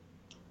that,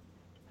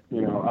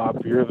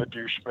 up. You're the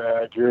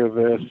douchebag. You're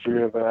this.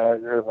 You're that.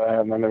 You're that.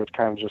 And then it would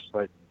kind of just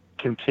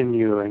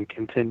continue and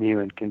continue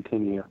and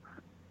continue.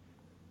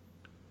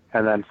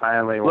 And then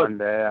finally one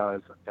day I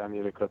was like, I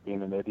need to quit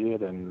being an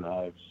idiot, and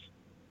I've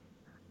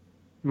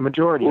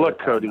majority. Look,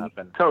 Cody,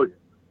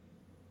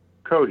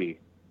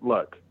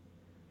 look,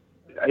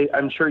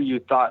 I'm sure you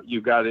thought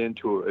you got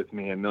into it with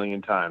me a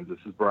million times. This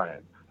is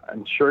Brian.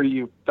 I'm sure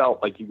you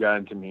felt like you got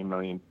into me a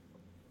million.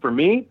 For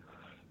me,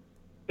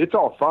 it's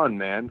all fun,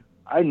 man.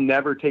 I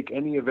never take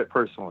any of it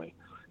personally.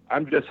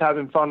 I'm just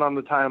having fun on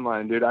the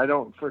timeline, dude. I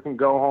don't freaking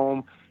go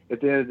home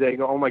at the end of the day and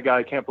go, oh my God,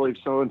 I can't believe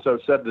so-and-so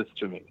said this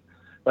to me.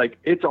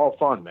 It's all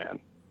fun, man.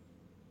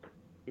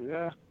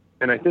 Yeah.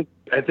 And I think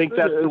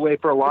that's the way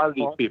for a lot of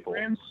these people.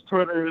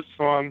 Twitter is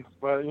fun,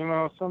 but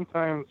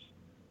sometimes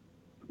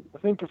I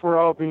think if we're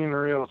all being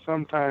real,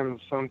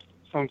 sometimes some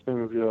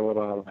things get a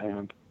little out of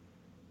hand.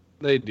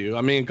 They do.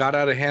 I mean, it got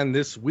out of hand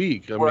this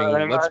week. I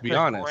mean, let's be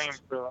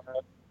honest.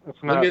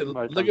 It's not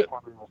look at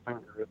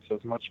finger. It's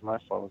as much my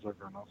fault as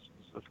everyone else's,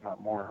 if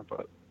not more.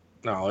 But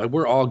no,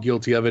 we're all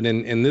guilty of it.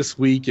 And this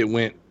week it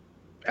went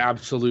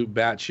absolute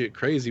batshit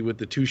crazy with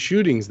the 2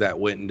 shootings that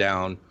went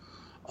down.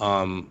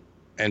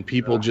 And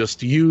people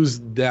just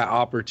used that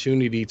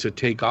opportunity to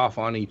take off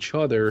on each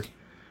other,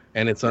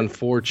 and it's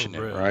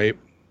unfortunate, right?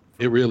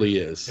 It really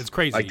is. It's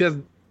crazy.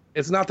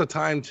 It's not the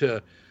time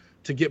to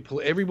get.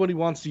 Everybody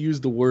wants to use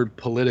the word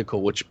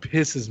political, which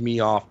pisses me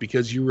off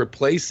because you're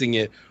replacing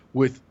it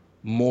with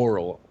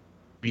moral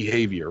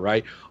behavior,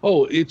 right?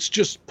 Oh, it's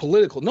just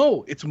political.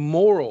 No, it's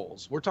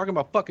morals. We're talking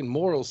about fucking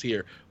morals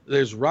here.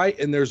 There's right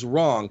and there's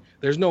wrong.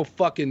 There's no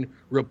fucking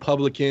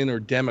Republican or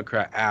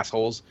Democrat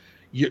assholes.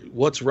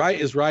 What's right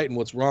is right and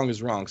what's wrong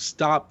is wrong.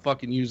 Stop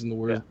fucking using the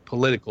word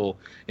political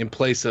in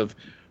place of,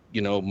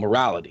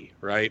 morality,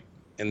 right?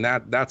 And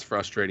that's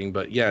frustrating.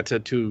 But yeah,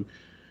 to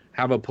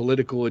have a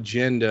political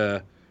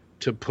agenda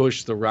to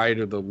push the right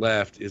or the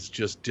left is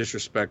just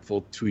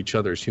disrespectful to each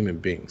other as human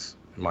beings,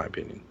 in my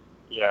opinion.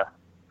 Yeah.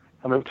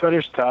 I mean,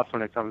 Twitter's tough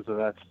when it comes to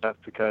that stuff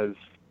because,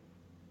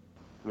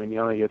 you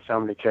only get so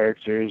many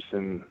characters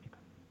and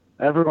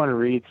everyone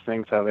reads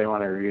things how they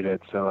want to read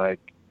it. So, if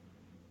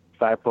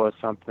I post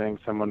something,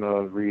 someone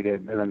will read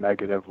it in a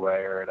negative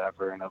way or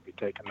whatever, and it'll be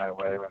taken that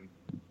way when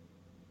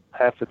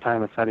half the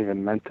time it's not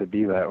even meant to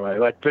be that way.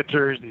 Like the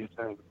jerseys.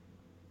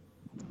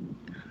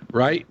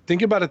 Right?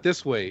 Think about it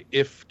this way.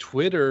 If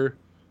Twitter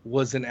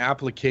was an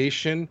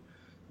application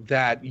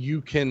that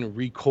you can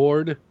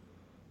record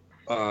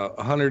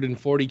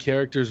 140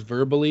 characters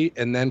verbally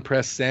and then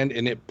press send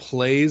and it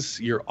plays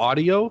your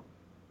audio,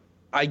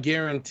 I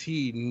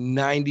guarantee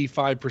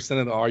 95%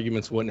 of the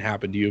arguments wouldn't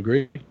happen. Do you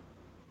agree?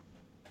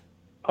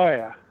 Oh,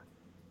 yeah.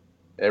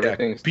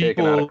 Everything's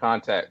taken out of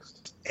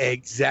context.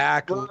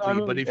 Exactly. Well, I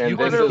mean, but if and you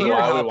this could is hear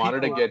why how we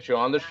wanted to people- get you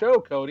on the show,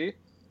 Cody.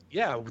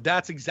 Yeah,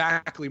 that's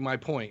exactly my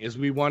point. Is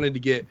we wanted to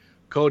get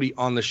Cody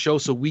on the show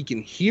so we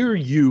can hear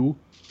you,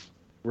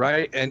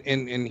 right,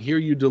 and hear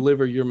you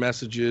deliver your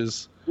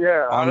messages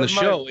on the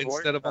show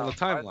instead of on the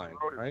timeline,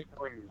 right?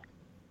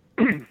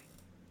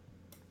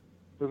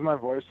 Does my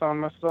voice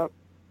sound messed up?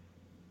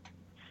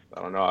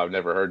 I don't know. I've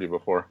never heard you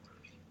before.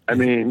 I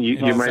mean,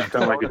 you might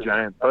sound like a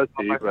giant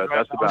pussy, but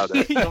that's about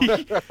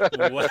it.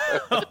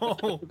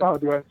 Wow. Oh,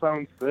 do I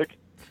sound sick?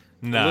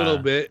 Nah, a little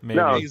bit, maybe.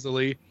 No.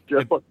 easily.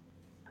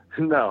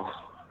 No.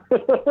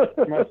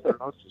 My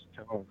throat's just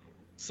killing.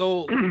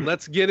 So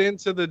let's get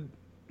into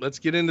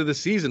the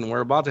season.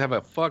 We're about to have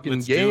a fucking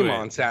Let's do game it.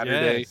 on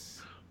Saturday.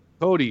 Yes.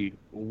 Cody,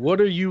 what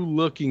are you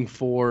looking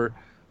for?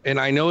 And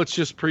I know it's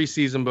just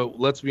preseason, but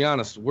let's be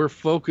honest. We're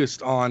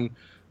focused on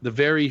the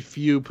very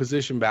few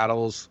position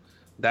battles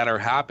that are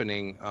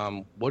happening.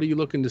 What are you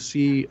looking to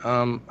see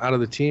out of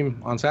the team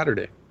on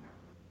Saturday?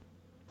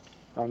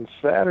 On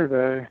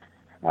Saturday,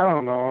 I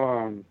don't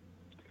know.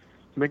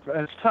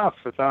 It's tough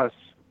with us.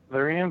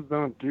 The Rams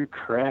don't do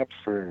crap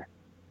for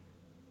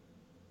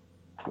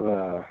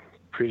the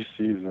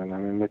preseason.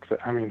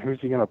 I mean, who's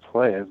he gonna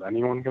play? Is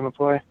anyone gonna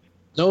play?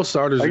 No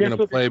starters I are guess going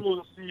to it'd be play.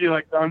 cool to see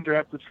like the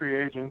undrafted free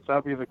agents.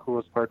 That'd be the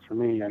coolest part for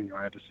me,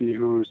 anyway, to see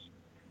who's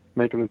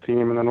making the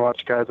team, and then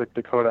watch guys like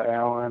Dakota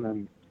Allen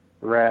and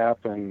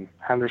Rapp and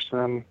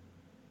Henderson.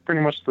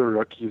 Pretty much the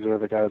rookies are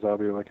the guys I'll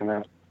be looking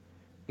at.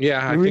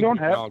 Yeah, I we think don't we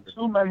can all have agree.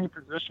 too many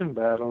position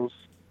battles.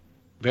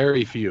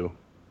 Very few.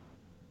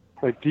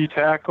 Like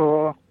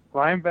D-tackle,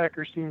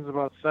 linebacker seems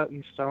about set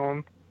in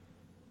stone,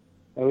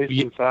 at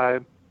least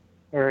inside.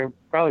 Or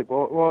probably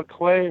both. Well,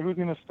 Clay, who's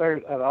going to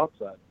start at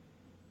outside?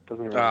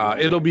 Doesn't really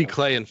matter. It'll be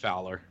Clay and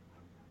Fowler.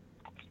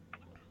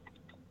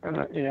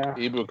 Yeah.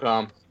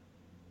 Ibukam.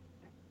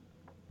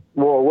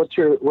 Well, what's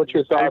your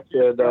thoughts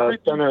at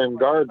center and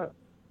guard?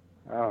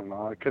 I don't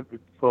know. It could be.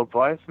 Well,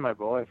 Blythe's my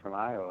boy from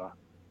Iowa,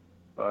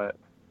 but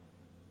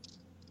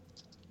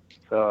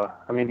so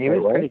I mean he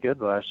was pretty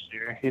good last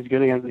year. He's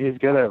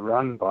good at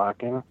run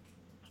blocking.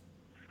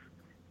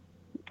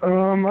 I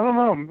don't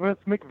know.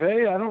 With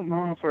McVay, I don't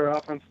know if our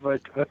offense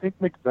I think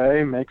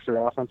McVay makes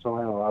our offensive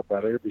line a lot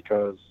better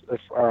because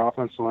if our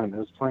offensive line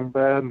is playing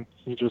bad,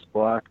 he just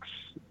blocks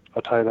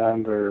a tight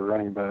end or a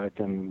running back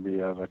and we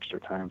have extra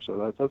time. So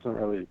that doesn't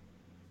really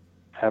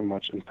have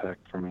much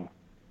impact for me.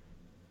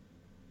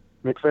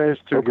 McVay is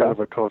too good of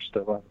a coach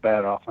to let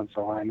bad offensive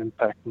line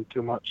impact him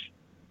too much.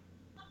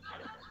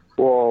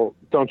 Well,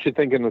 don't you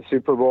think in the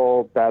Super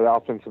Bowl that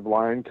offensive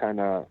line kind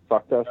of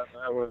fucked us? That's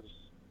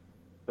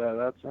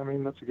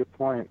a good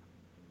point.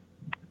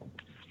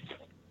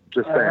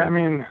 Just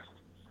saying.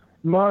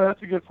 No,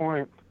 that's a good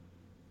point.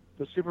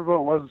 The Super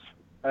Bowl was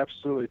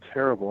absolutely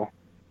terrible.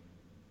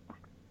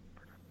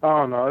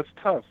 Oh no, it's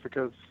tough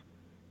because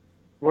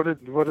what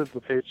did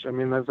the Patriots?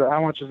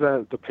 How much is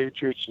that the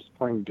Patriots just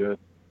playing good?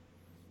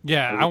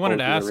 Yeah, I wanted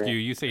to ask you.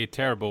 You say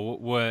terrible.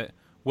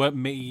 What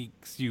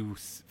makes you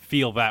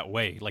feel that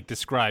way? Like,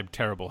 describe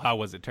terrible. How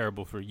was it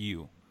terrible for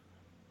you?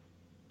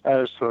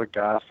 I just thought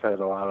Goff had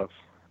a lot of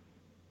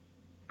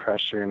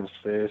pressure in his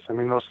face.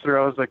 Those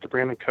throws like the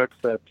Brandon Cooks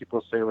that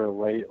people say were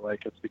late,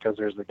 like it's because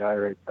there's a guy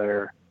right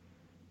there.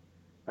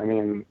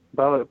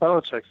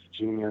 Belichick's a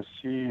genius.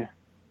 He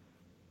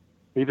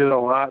did a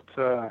lot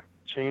to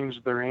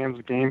change the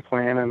Rams' game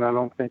plan, and I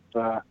don't think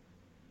I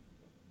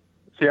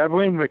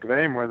blame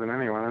McVay more than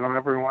anyone. I know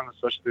everyone,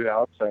 especially the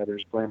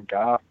outsiders, blame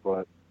Goff,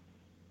 but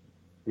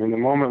the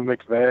moment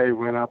McVay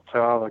went up to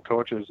all the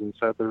coaches and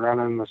said they're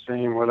running the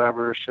same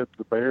whatever shit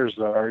the Bears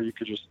are, you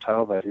could just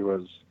tell that he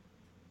was.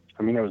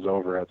 It was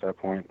over at that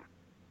point.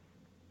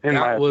 In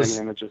my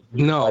opinion, it just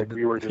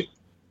we were just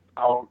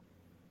out.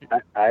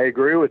 I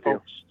agree with you.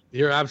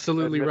 You're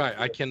absolutely right.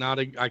 I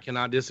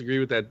cannot disagree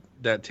with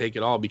that take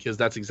at all because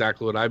that's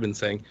exactly what I've been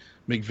saying.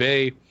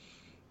 McVay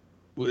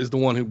is the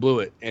one who blew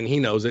it, and he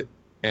knows it.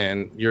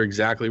 And you're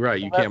exactly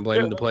right. You can't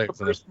blame the players.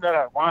 The person that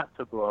I want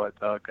to blow it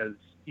though, because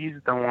he's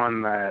the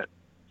one that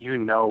is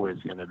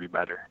going to be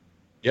better.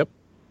 Yep.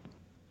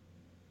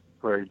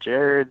 Where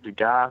Jared,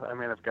 Goff,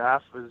 if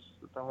Goff was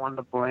the one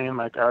to blame,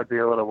 I would be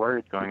a little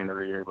worried going into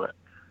the year. But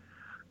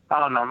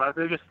I don't know. My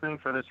biggest thing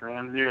for this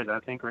Rams year is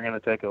I think we're going to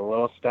take a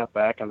little step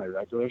back in the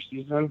regular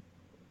season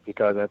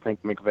because I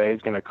think McVay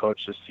is going to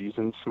coach the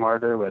season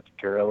smarter with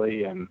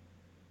Gurley and,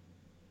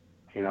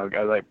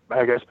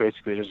 I guess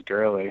basically just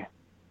Gurley.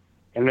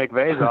 And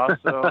McVay's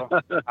also,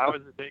 I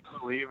was a big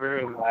believer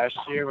in last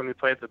year when we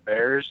played the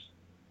Bears.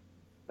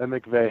 That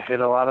McVay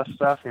hit a lot of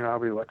stuff.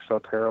 We looked so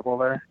terrible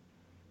there.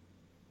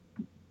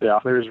 Yeah,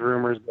 there's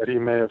rumors that he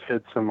may have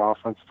hit some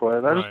offensive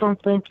players. I just Right.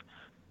 don't think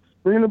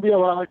we're going to be a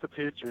lot like the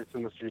Patriots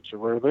in the future,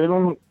 where they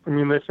don't. I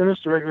mean, they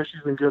finish the regular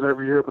season good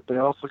every year, but they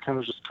also kind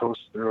of just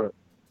coast through it.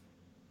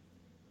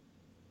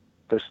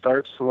 They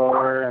start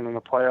slower, and in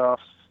the playoffs,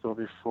 they'll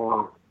be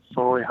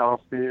fully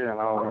healthy and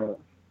all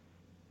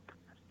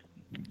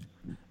that.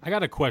 I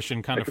got a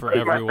question kind of for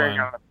It's my everyone. thing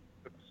on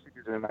the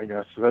season, I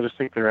guess. I just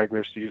think the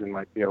regular season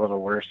might be a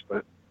little worse,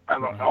 but I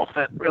don't know if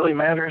that really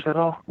matters at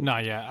all. No,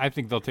 yeah, I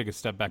think they'll take a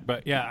step back.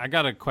 But yeah, I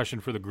got a question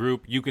for the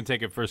group. You can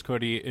take it first,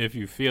 Cody, if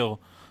you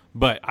feel.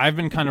 But I've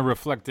been kind of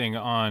reflecting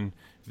on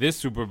this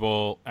Super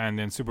Bowl and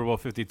then Super Bowl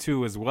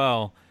 52 as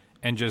well,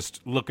 and just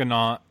looking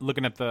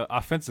at the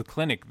offensive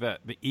clinic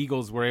that the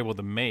Eagles were able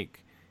to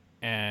make,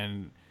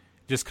 and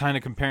just kind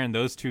of comparing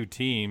those two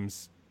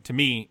teams. To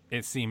me,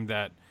 it seemed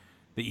that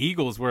the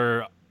Eagles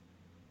were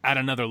at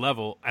another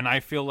level, and I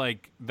feel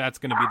like that's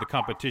going to be the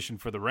competition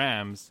for the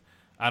Rams.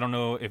 I don't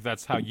know if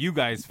that's how you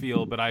guys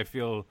feel, but I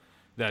feel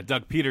that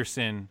Doug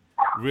Peterson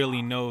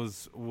really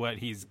knows what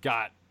he's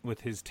got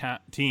with his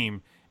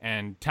team.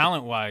 And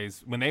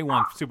talent-wise, when they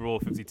won Super Bowl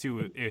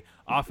 52,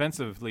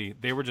 offensively,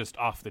 they were just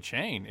off the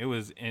chain. It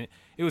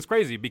was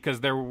crazy because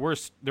their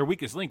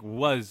weakest link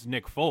was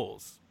Nick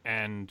Foles,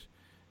 and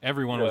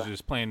everyone was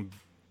just playing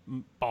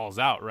balls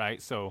out,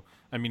 right? So,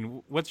 I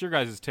mean, what's your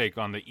guys' take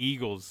on the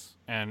Eagles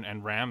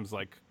and Rams,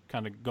 like,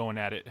 kind of going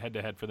at it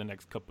head-to-head for the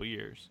next couple of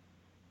years?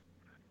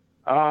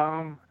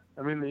 I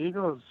mean, the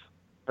Eagles,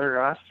 their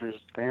roster's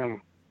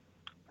damn.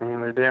 I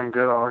mean, they're damn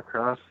good all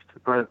across.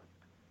 But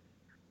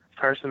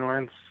Carson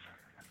Wentz,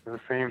 the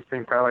same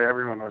thing probably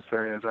everyone would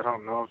say is, I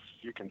don't know if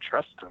you can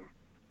trust him.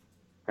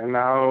 And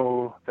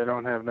now they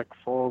don't have Nick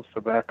Foles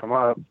to back him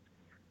up.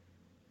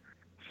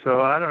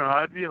 So I don't know.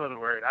 I'd be a little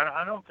worried.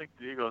 I don't think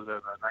the Eagles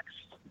are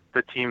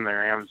the team the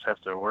Rams have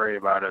to worry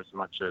about as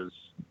much as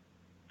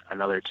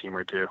another team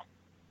or two.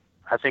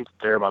 I think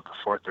they're about the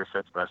fourth or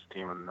fifth best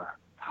team in the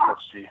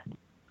NFC.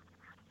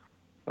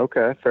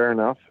 Okay, fair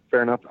enough.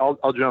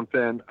 I'll jump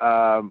in.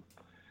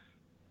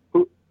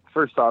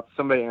 First off,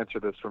 somebody answer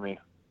this for me.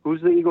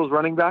 Who's the Eagles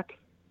running back?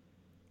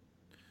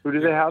 Who do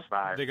they have?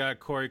 They got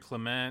Corey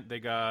Clement. They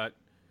got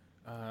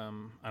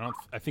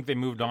I think they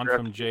moved on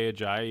from Jay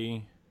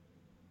Ajayi.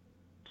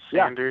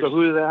 Yeah. Sanders. So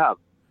who do they have?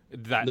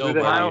 That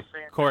Nobody.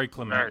 Corey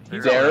Clement.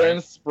 He's Darren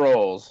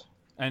Sproles.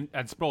 And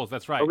Sproles,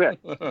 that's right.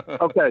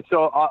 Okay.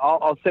 So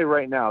I'll say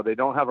right now they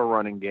don't have a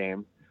running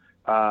game.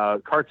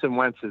 Carson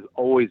Wentz is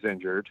always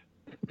injured.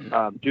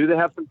 Do they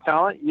have some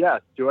talent?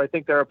 Yes. Do I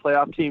think they're a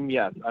playoff team?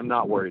 Yes. I'm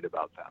not worried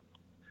about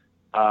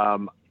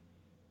them.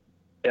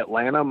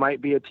 Atlanta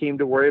might be a team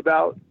to worry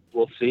about.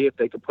 We'll see if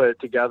they can put it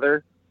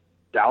together.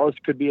 Dallas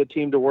could be a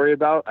team to worry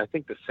about. I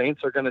think the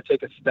Saints are going to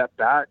take a step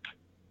back.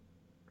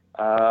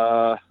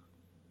 Yeah,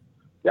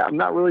 I'm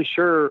not really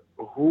sure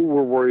who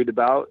we're worried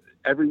about.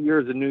 Every year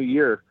is a new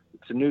year.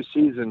 It's a new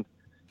season.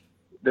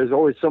 There's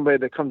always somebody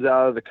that comes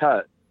out of the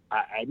cut.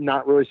 I'm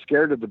not really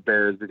scared of the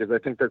Bears because I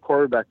think their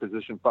quarterback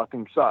position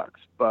fucking sucks.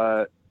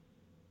 But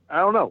I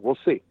don't know. We'll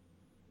see.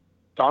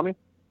 Tommy?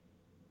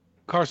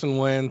 Carson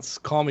Wentz,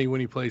 call me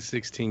when he plays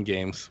 16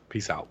 games.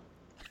 Peace out.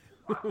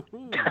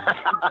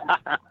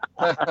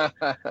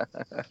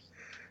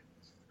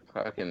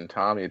 Fucking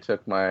Tommy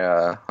took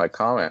my my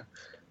comment.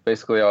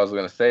 Basically, I was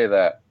going to say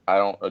that I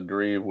don't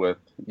agree with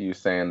you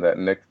saying that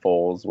Nick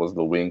Foles was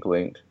the weak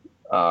link.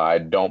 I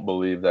don't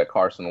believe that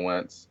Carson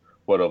Wentz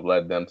would have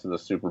led them to the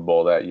Super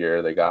Bowl that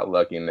year. They got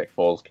lucky. Nick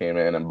Foles came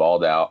in and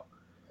balled out.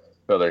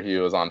 Whether he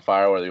was on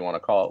fire, whether you want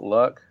to call it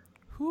luck,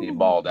 he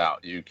balled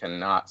out. You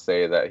cannot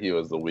say that he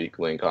was the weak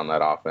link on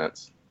that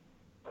offense.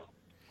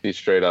 He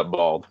straight up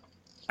balled.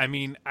 I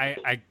mean,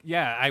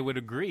 I would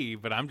agree,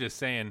 but I'm just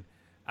saying,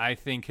 I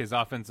think his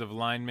offensive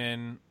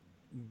linemen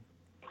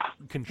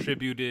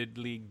contributed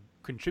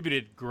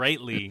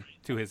greatly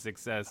to his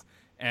success,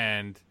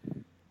 and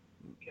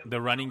the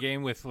running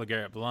game with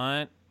LeGarrette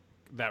Blount,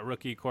 that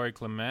rookie Corey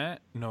Clement.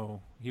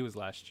 No, he was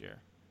last year.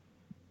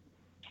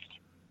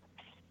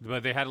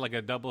 But they had like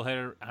a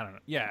doubleheader. I don't know.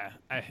 Yeah,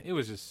 it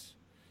was just.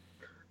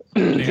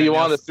 He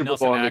won the Super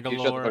Bowl MVP. Aguilar.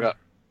 Shut the fuck up.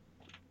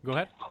 Go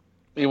ahead.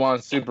 He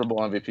won Super Bowl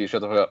MVP.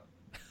 Shut the fuck up.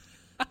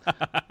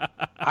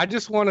 I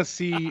just want to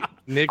see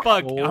Nick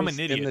Foles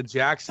and the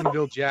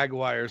Jacksonville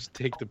Jaguars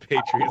take the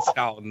Patriots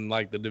out in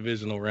like the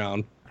divisional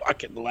round. I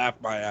could laugh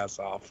my ass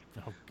off.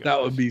 Oh,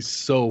 that would be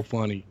so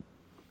funny.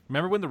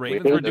 Remember when the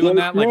Ravens were doing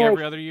that like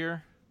every other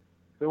year?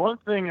 The one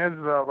thing is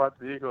about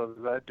the Eagles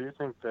is I do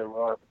think they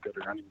will have a good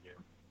running game.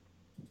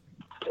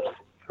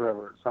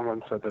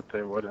 Someone said that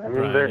they wouldn't. I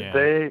mean,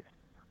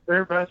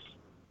 they're best.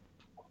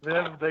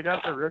 They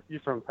got the rookie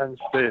from Penn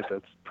State.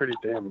 That's pretty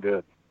damn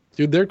good.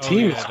 Dude, their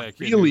team is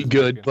really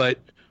good, but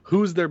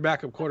who's their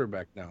backup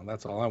quarterback now?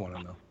 That's all I want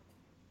to know.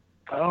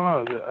 I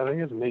don't know. I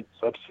think it's Nate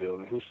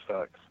Sudfeld. He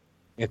sucks.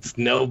 It's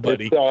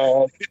nobody.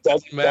 It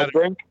doesn't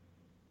matter.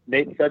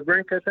 Nate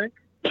Sudbrink, I think.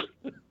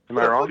 Am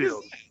I wrong?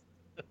 Who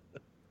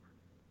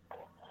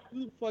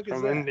the fuck is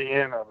From that?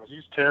 Indiana, but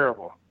he's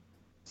terrible.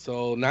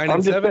 So 9-7.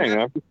 I'm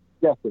just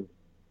guessing.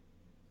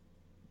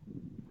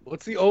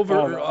 What's the over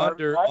or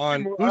under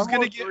on who's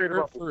going to get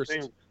hurt first?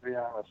 Saints, to be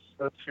honest,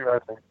 that's who I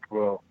think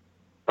will.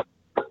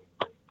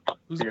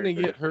 Who's going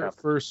to get hurt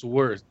first?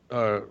 Worst?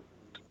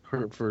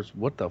 Hurt first?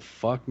 What the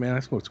fuck, man? I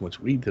smoked too much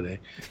weed today.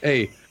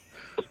 Hey,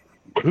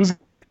 who's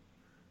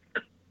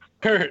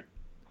hurt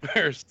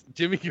first?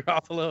 Jimmy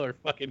Garoppolo or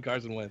fucking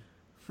Carson Wentz?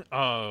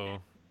 Oh,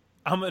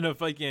 I'm gonna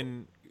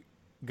fucking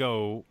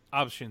go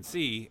option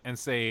C and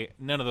say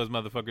none of those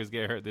motherfuckers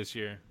get hurt this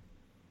year.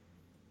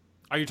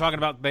 Are you talking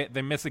about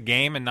they miss a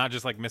game and not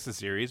just like miss a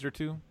series or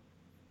two?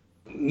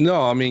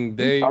 No, I mean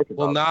they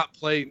will not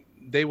play.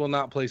 They will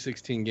not play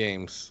 16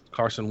 games.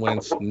 Carson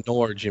Wentz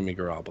nor Jimmy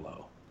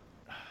Garoppolo.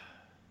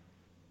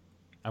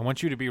 I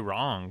want you to be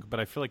wrong, but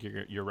I feel like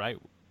you're right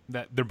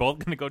that they're both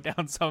going to go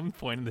down some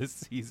point in this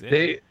season.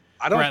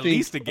 I don't or at think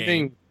least a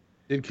game.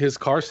 Has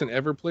Carson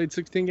ever played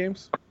 16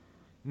 games?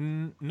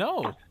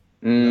 No.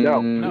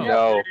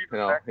 No,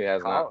 he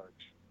has not.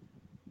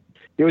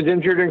 He was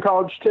injured in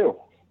college too.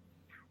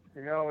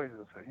 He's always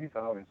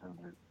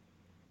injured.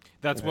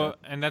 That's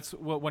what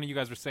one of you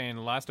guys were saying in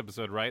the last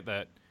episode, right?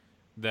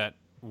 That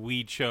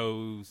we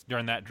chose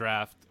during that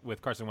draft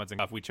with Carson Wentz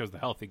and off, we chose the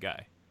healthy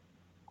guy.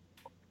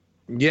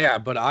 Yeah,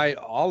 but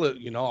I'll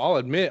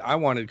admit I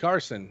wanted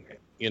Carson,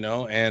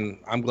 and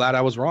I'm glad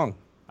I was wrong.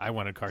 I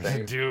wanted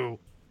Carson too.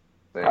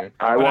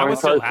 I wanted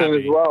Carson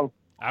as well.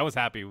 I was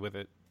happy with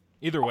it.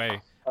 Either way,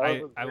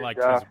 I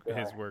liked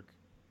his work.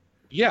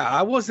 Yeah,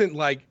 I wasn't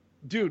like,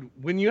 dude,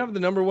 when you have the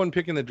number one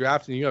pick in the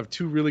draft and you have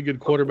two really good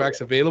quarterbacks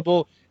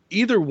available,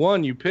 either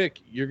one you pick,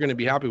 you're going to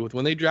be happy with.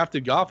 When they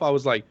drafted Goff, I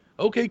was like,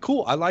 okay,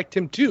 cool. I liked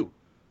him too.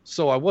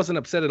 So I wasn't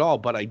upset at all,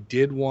 but I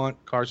did want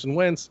Carson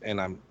Wentz,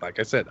 and I'm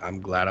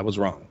glad I was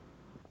wrong.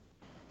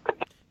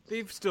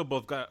 They've still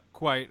both got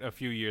quite a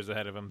few years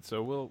ahead of them,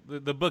 so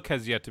the book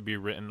has yet to be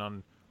written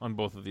on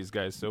both of these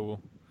guys,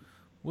 so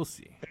we'll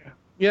see.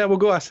 Yeah, we'll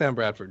go ask Sam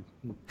Bradford.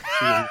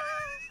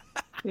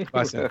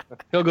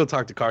 He'll go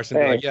talk to Carson.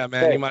 Hey, like, yeah,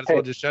 man, you might as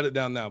well just shut it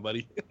down now,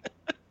 buddy.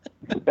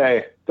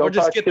 Hey, don't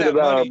talk shit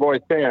about our boy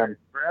Sam.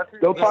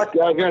 Don't talk.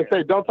 I was gonna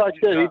say, don't talk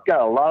shit. He's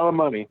got a lot of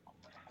money.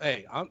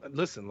 Hey,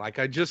 listen. Like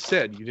I just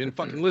said, you didn't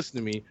fucking listen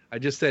to me. I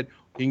just said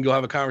you can go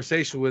have a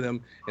conversation with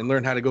him and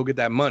learn how to go get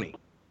that money.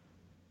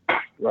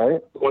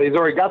 Right. Well, he's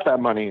already got that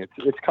money.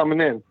 It's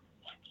coming in.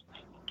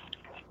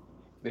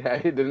 Yeah,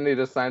 didn't he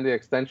just sign the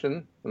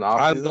extension?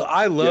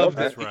 I love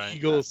that the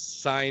Eagles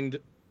signed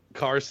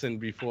Carson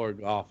before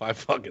Goff. I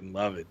fucking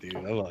love it, dude.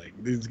 I'm like,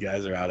 these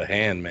guys are out of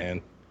hand,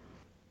 man.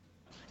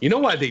 You know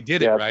why they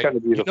did it, right?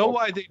 You know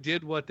why they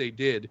did what they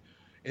did?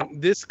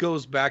 And this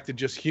goes back to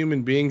just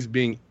human beings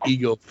being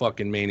ego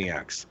fucking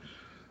maniacs.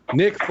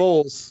 Nick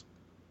Foles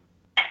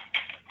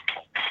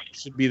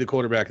should be the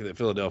quarterback of the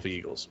Philadelphia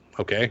Eagles,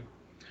 okay?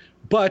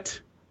 But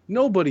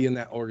nobody in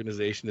that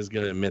organization is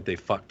going to admit they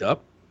fucked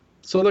up.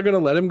 So they're going to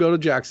let him go to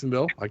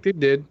Jacksonville like they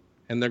did,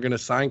 and they're going to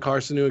sign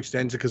Carson to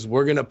extension because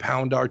we're going to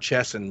pound our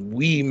chest and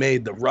we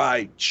made the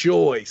right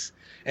choice.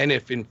 And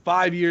if in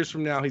 5 years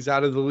from now he's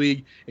out of the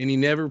league and he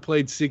never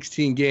played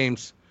 16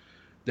 games,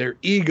 their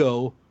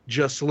ego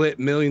just lit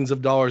millions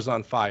of dollars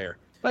on fire.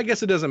 I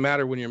guess it doesn't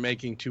matter when you're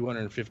making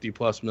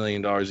 $250+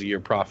 million a year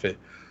profit.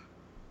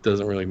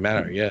 Doesn't really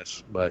matter,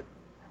 yes. But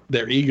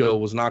their ego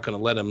was not going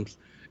to let them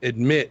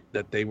admit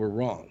that they were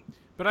wrong.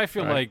 But I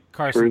feel like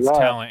Carson's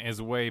talent is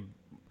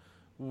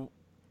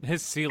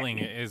his ceiling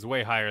is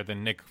way higher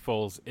than Nick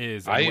Foles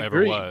is and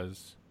ever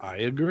was. I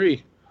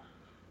agree.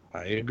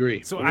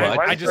 So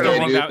I just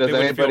don't want that they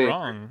would feel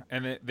wrong,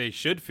 and they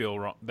should feel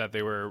wrong that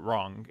they were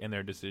wrong in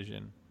their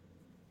decision.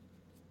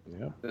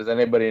 Yeah. Does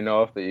anybody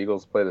know if the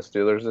Eagles play the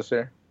Steelers this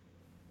year?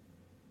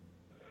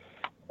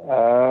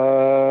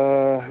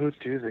 Who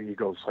do the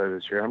Eagles play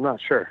this year? I'm not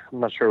sure.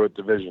 I'm not sure what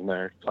division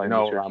they're playing.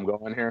 No, where I'm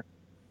going here.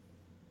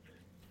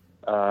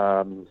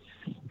 Why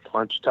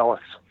don't you tell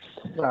us?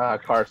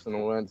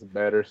 Carson Wentz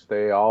better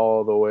stay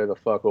all the way the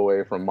fuck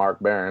away from Mark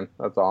Barron.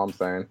 That's all I'm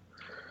saying.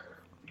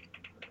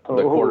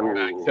 The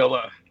quarterback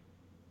killer.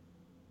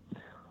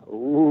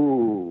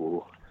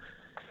 Ooh.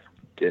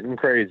 Getting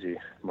crazy.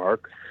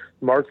 Mark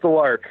the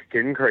Lark.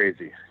 Getting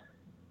crazy.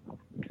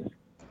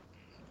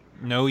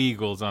 No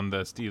Eagles on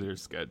the Steelers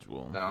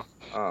schedule. No.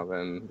 Oh,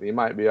 then he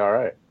might be all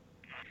right.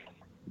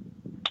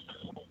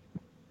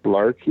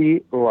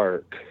 Larky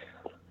Lark.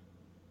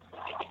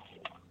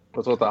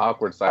 What's with the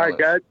awkward silence?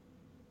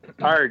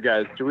 All right,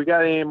 guys. Do we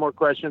got any more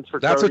questions for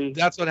Cody?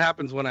 That's what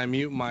happens when I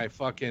mute my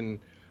fucking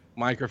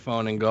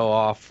microphone and go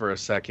off for a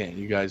second.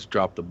 You guys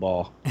drop the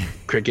ball.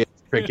 Crickets.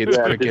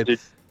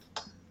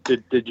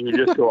 Did you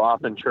just go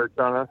off in church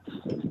on us?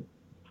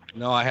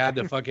 No, I had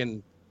to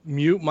fucking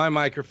mute my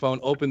microphone,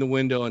 open the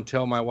window, and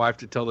tell my wife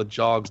to tell the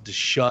dogs to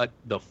shut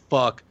the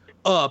fuck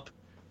up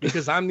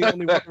because I'm the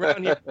only one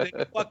around here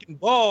taking fucking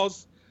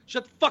balls.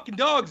 Shut the fucking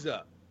dogs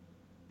up.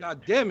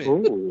 God damn it.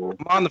 Ooh.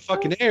 I'm on the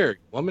fucking air,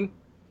 woman.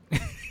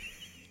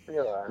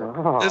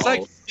 There's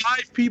like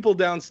 5 people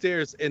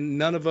downstairs and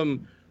none of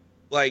them,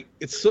 like,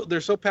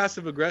 they're so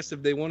passive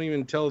aggressive they won't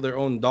even tell their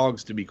own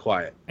dogs to be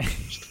quiet.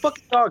 Just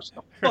fucking dog, shut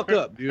the fuck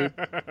up, dude.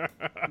 You're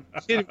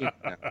kidding me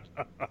now.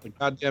 The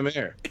goddamn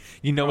air.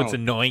 You know it's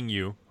annoying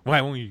you. Why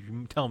won't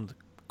you tell them to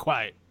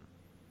quiet?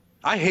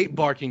 I hate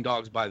barking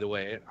dogs, by the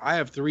way. I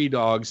have 3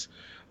 dogs.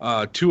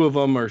 2 of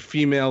them are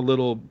female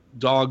little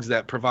dogs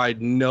that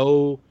provide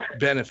no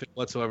benefit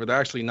whatsoever. They're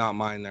actually not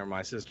mine. They're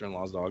my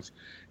sister-in-law's dogs.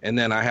 And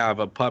then I have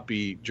a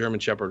puppy German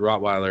Shepherd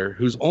Rottweiler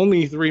who's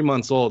only 3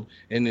 months old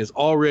and is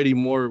already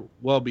more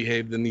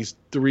well-behaved than these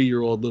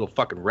 3-year-old little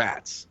fucking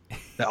rats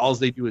that all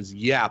they do is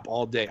yap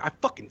all day. I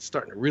fucking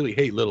starting to really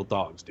hate little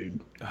dogs,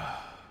 dude.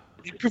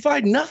 They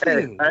provide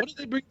nothing. What do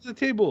they bring to the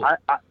table?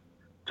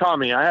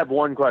 Tommy, I have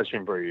one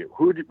question for you.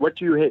 What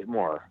do you hate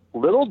more,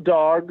 little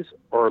dogs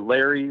or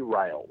Larry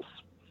Riles?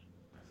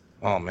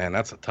 Oh man,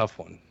 that's a tough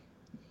one.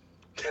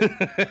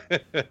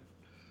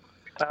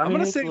 I'm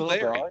gonna say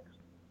Larry.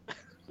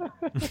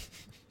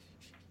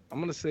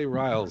 I'm gonna say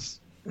Riles.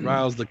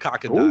 Riles the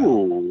cockadile.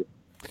 Ooh.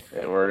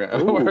 Yeah,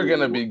 we're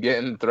gonna be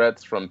getting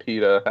threats from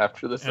PETA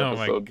after this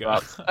episode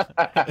drops.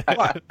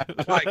 Why?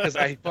 Because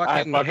I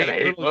fucking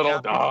hate little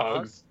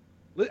dogs.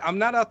 I'm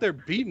not out there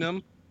beating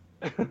them.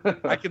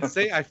 I can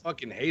say I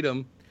fucking hate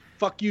them.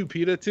 Fuck you,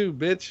 PETA, too,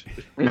 bitch.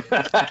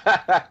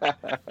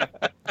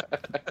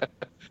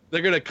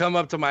 They're gonna come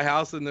up to my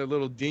house in their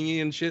little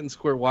dinghy and shit and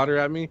squirt water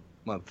at me,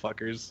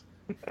 motherfuckers.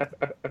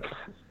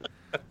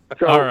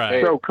 All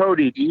right. So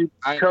Cody, do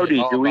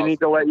we need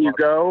to let you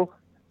go?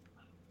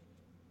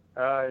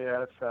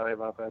 Yeah, it's probably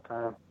about that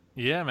time.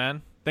 Yeah,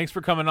 man. Thanks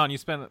for coming on. You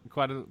spent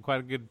quite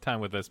a good time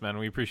with us, man.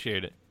 We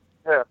appreciate it.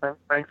 Yeah,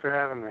 thanks for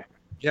having me.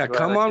 Yeah,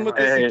 come on with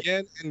this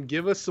again and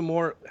give us some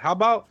more. How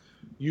about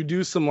you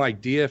do some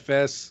like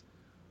DFS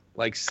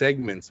like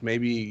segments?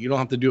 Maybe you don't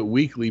have to do it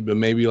weekly, but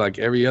maybe like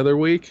every other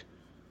week.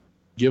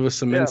 Give us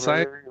some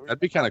insight. That'd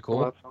be kind of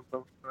cool.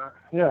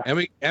 Yeah. And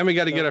we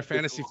got to get our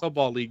fantasy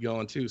football league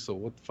going too. So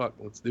what the fuck?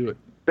 Let's do it.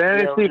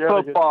 Fantasy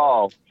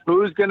football.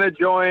 Who's gonna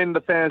join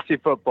the fantasy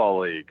football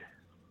league?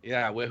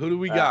 Yeah. Wait, who do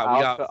we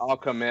got? I'll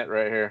commit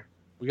right here.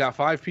 We got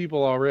 5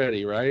 people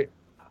already, right?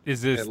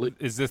 Is this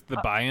the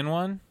buy-in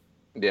one?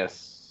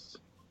 Yes.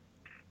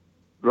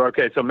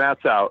 Okay, so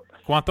Matt's out.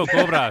 ¿Cuánto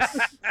cobras?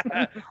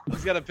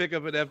 He's got to pick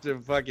up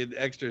an fucking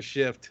extra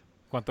shift.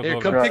 ¿Cuánto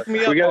Here, cobras? come pick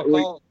me up.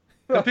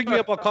 Come pick me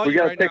up. I'll call you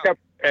right now.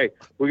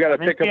 We got to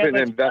pick up an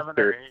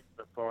investor.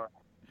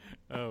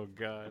 Oh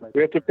God.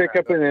 We have to pick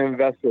up an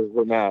investor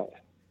for Matt.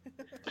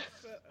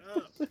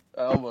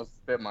 I almost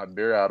spit my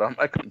beer out on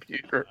my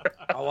computer.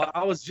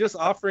 I was just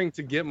offering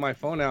to get my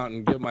phone out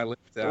and get my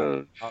lift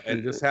out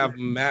and just have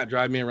Matt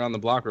drive me around the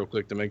block real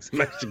quick to make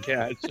some extra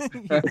cash.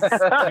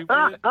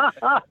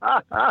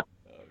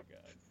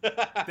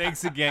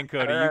 Thanks again,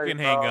 Cody. You can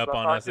hang up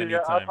on us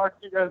anytime. I'll talk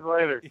to you guys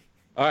later.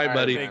 All right,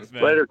 buddy. Thanks,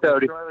 man. Later,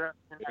 Cody.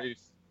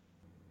 Peace.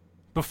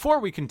 Before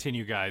we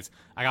continue, guys,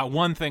 I got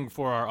one thing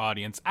for our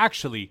audience.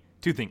 Actually,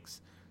 2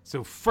 things.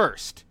 So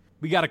first,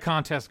 we got a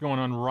contest going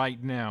on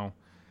right now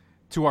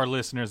to our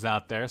listeners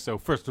out there. So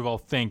first of all,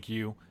 thank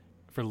you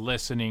for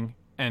listening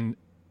and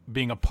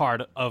being a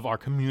part of our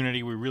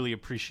community. We really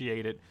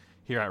appreciate it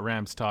here at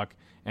Rams Talk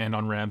and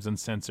on Rams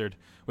Uncensored.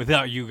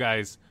 Without you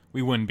guys,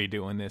 we wouldn't be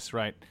doing this,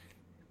 right?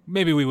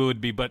 Maybe we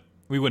would be, but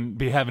we wouldn't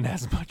be having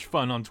as much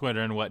fun on Twitter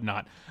and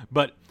whatnot.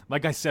 But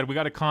like I said, we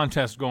got a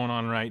contest going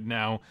on right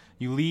now.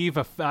 You leave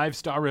a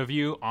 5-star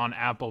review on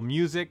Apple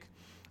Music,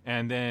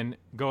 and then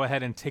go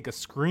ahead and take a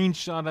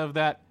screenshot of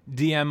that,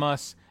 DM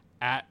us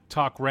at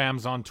Talk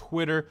Rams on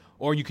Twitter,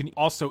 or you can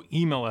also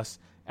email us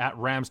at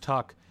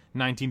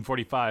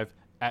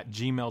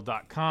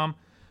ramstalk1945@gmail.com.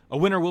 A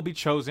winner will be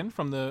chosen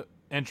from the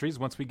entries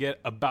once we get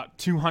about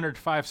 200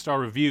 5-star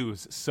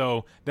reviews.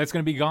 So that's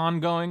going to be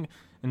ongoing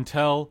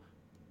until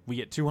we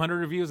get 200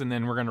 reviews, and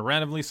then we're going to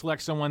randomly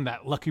select someone.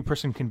 That lucky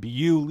person can be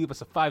you. Leave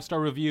us a 5-star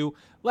review.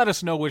 Let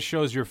us know which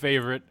show's your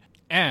favorite.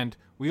 And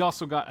we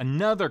also got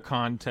another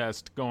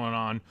contest going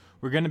on.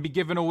 We're going to be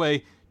giving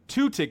away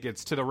 2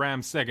 tickets to the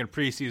Rams' second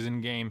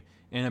preseason game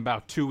in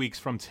about 2 weeks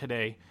from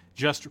today.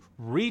 Just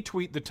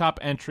retweet the top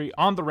entry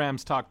on the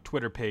Rams Talk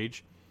Twitter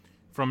page.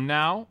 From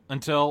now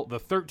until the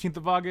 13th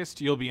of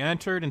August, you'll be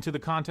entered into the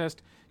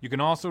contest. You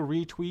can also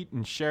retweet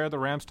and share the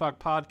Rams Talk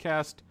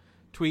podcast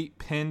tweet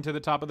pinned to the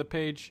top of the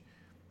page,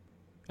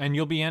 and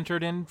you'll be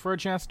entered in for a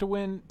chance to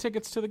win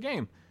tickets to the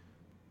game.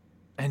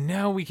 And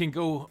now we can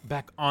go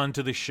back on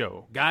to the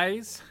show.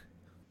 Guys?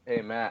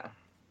 Hey, Matt.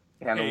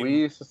 Can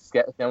we schedule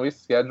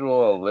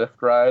a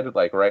Lyft ride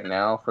like right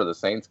now for the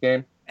Saints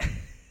game?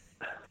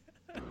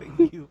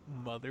 You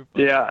motherfucker.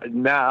 Yeah,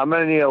 I'm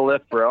going to need a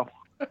Lyft, bro.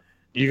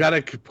 You got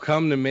to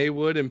come to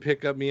Maywood and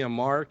pick up me and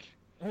Mark.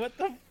 What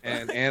the?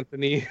 And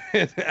Anthony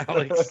and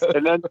Alex.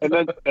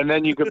 and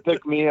then you could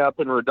pick me up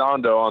in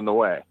Redondo on the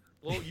way.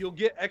 Well, you'll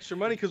get extra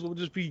money because we'll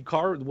just be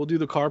we'll do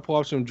the carpool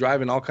option, and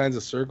driving all kinds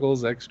of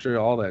circles,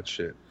 extra, all that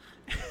shit.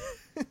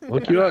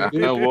 Look you up,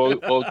 dude.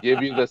 We'll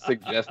give you the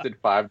suggested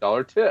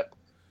 $5 tip.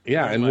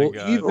 Yeah, and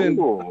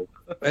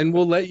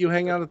we'll let you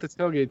hang out at the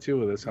tailgate too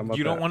with us. How about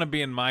You don't want to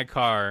be in my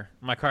car.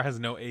 My car has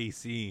no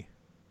AC.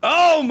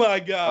 Oh my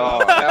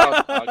God!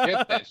 Oh, hell no.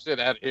 Get that shit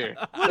out of here.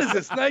 What is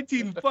this?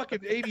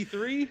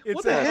 1983? It's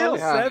What the a hell?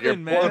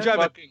 L7, man.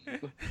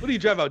 What do you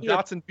drive a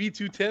Datsun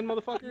B210,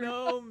 motherfucker?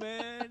 No,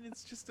 man.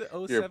 It's just a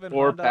 07 You're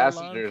four Honda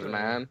passengers, Elantra.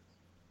 man.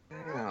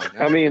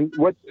 I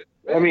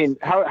mean,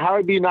 how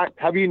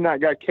have you not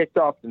got kicked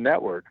off the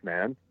network,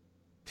 man?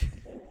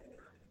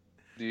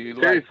 Do you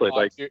Seriously,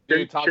 do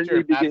you talk to your shouldn't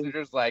you be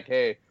passengers like,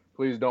 hey,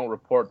 please don't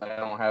report that I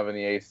don't have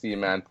any AC,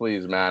 man.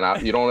 Please,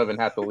 man. You don't even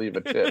have to leave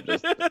a tip.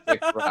 Just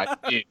stick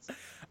right, please.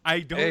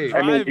 I don't Hey,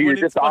 drive I mean, do you when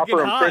just it's fucking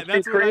offer 'em hot. Krispy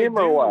That's what I Kreme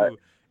or do. what?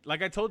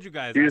 Like I told you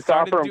guys, Do you I just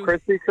started offer them doing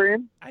Krispy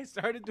Kreme? I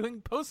started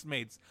doing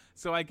Postmates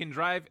so I can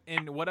drive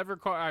in whatever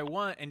car I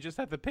want and just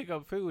have to pick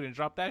up food and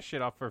drop that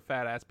shit off for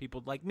fat ass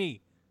people like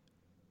me.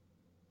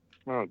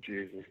 Oh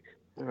Jesus!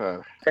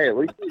 Hey, at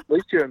least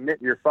you admit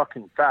you're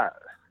fucking fat.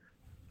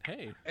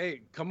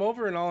 Hey, come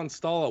over and I'll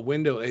install a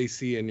window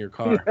AC in your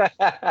car.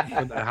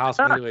 A house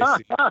window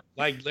AC.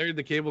 Like Larry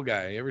the Cable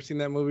Guy. You ever seen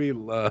that movie,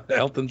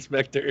 Health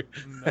Inspector?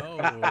 No.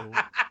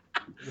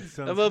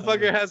 That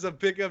motherfucker has a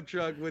pickup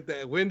truck with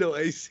that window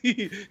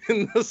AC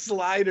and the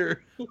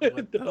slider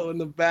window in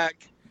the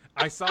back.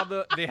 I saw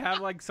they have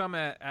like some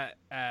at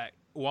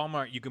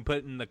Walmart. You can put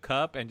it in the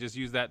cup and just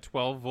use that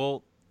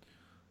 12-volt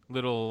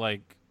little,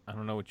 like, I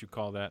don't know what you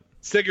call that.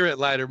 Cigarette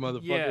lighter,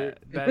 motherfucker.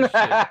 Yeah,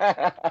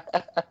 that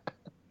shit.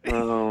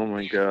 Oh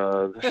my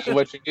God!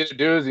 What you need to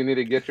do is you need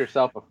to get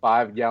yourself a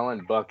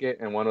 5-gallon bucket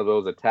and one of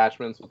those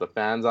attachments with the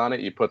fans on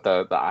it. You put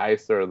the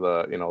ice or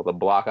the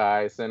block of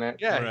ice in it.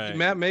 Yeah, Right.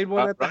 Matt made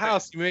one at the Right.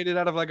 house. You made it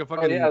out of like a Oh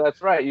fucking. yeah,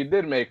 that's right. You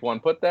did make one.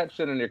 Put that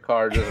shit in your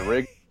car. Just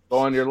rig go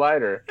on your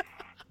lighter.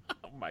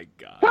 Oh my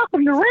God.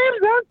 Welcome to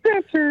Rams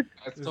Uncensored.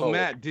 So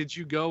Matt, did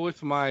you go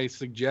with my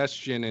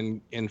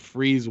suggestion and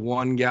freeze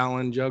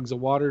 1-gallon jugs of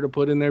water to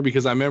put in there?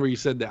 Because I remember you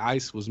said the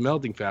ice was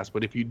melting fast,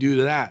 but if you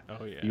do that,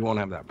 Oh yeah. you won't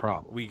have that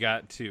problem. We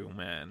got to,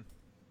 man.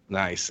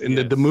 Nice. And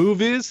Yes. the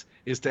move is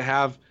to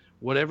have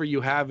whatever you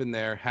have in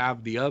there,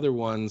 have the other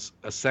ones,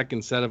 a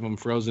second set of them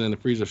frozen in the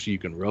freezer so you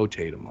can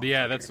rotate them.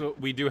 Yeah, that's what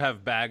we do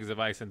have bags of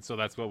ice, and so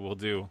that's what we'll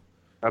do.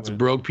 That's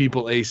broke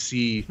people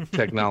AC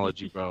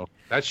technology, bro.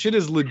 That shit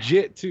is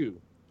legit too.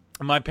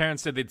 My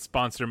parents said they'd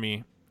sponsor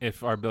me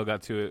if our bill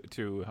got too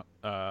Oh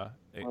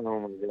my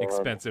God!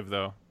 expensive,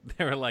 though.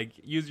 They were like,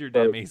 use your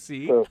damn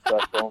AC. So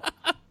special.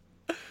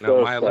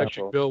 Now my electric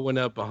special. bill went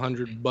up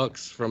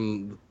 $100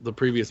 from the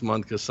previous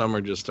month because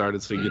summer just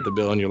started. So you get the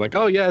bill and you're like,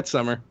 oh yeah, it's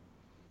summer.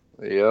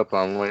 Yep,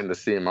 I'm waiting to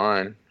see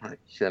mine. I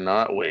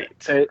cannot wait.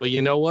 Hey, But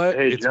you know what?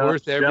 Hey, It's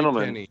worth every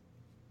gentlemen. penny.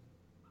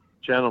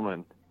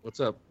 gentlemen, What's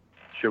up?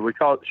 should we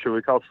call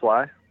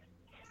Sly?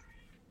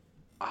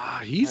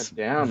 He's God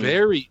damn.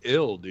 very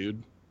ill,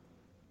 dude.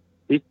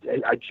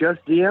 I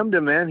just DM'd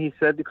him, man. He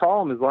said to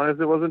call him as long as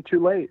it wasn't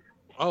too late.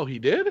 Oh, he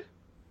did?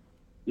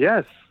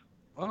 Yes.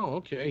 Oh,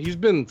 okay. He's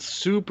been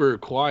super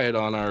quiet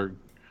on our.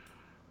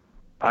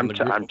 I'm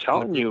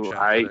telling you,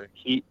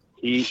 he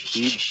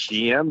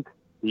DM'd.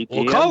 He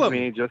Well, DM'd call him.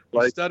 me just You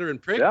like stuttering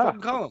prick. Yeah.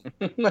 Fucking call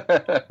him.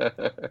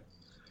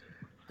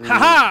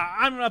 Ha!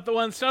 I'm not the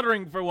one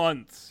stuttering for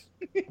once.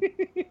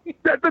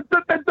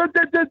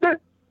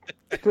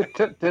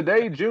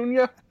 Today,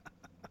 Junior.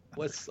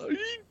 What's up?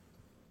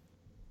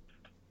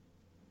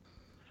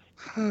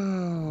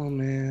 Oh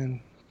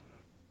man.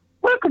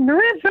 Welcome to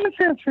Rams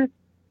Uncensored.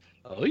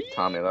 Oh yeah.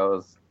 Tommy,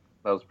 that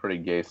was pretty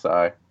gay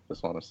sigh.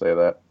 Just want to say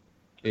that.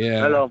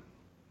 Yeah. Hello.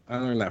 I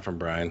learned that from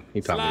Brian.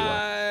 He taught me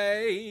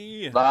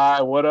well. Sly.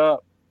 Sly, what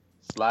up?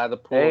 Sly the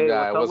pool Hey,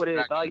 guy. what's up with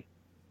it, cracking?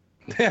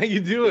 dog? How you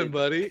doing,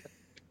 buddy?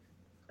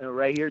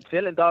 Right here,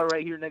 chilling, dog.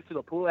 Right here next to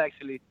the pool,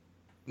 actually.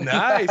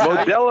 Nice.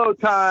 Modelo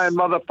time,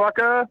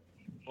 motherfucker.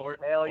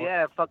 Hell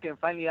yeah, fucking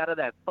finally out of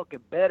that fucking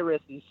bed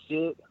rest and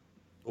shit.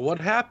 What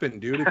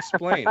happened, dude?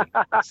 Explain.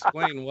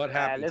 Explain what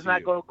happened. Let's to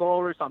not you. go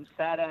over some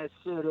sad ass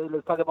shit.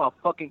 Let's talk about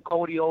fucking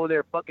Cody over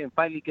there, fucking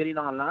finally getting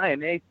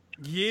online, eh?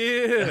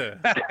 Yeah.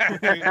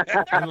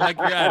 I like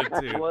your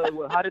attitude.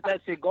 How did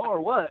that shit go, or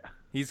what?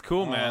 He's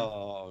cool, man.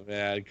 Oh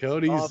man,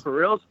 Cody's. Oh, for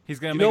real? He's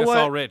going You to know make us what?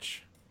 all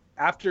rich.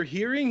 After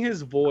hearing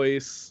his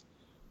voice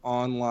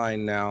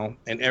online now,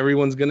 and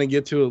everyone's gonna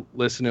get to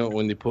listen to it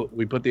when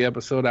we put the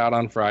episode out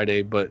on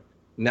Friday, but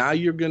now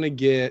you're gonna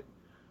get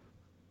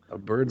a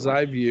bird's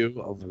eye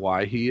view of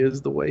why he is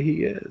the way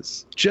he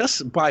is.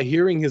 Just by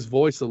hearing his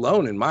voice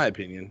alone, in my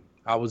opinion,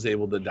 I was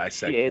able to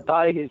dissect Yeah, it.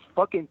 dog, his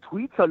fucking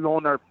tweets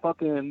alone are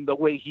fucking the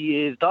way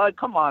he is, dog.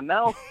 Come on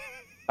now.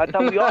 I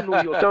thought we all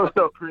knew you were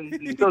So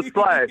crazy. So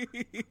Sly,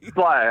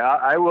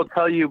 I will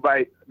tell you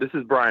this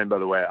is Brian, by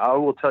the way. I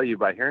will tell you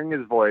by hearing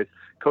his voice,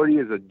 Cody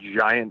is a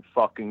giant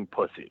fucking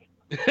pussy.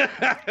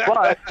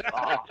 But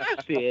Oh,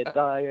 shit,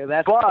 dog.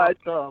 That's But-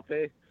 fucked up,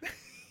 eh?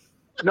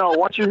 no,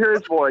 once you hear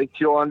his voice,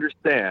 you'll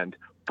understand.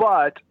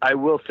 But I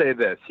will say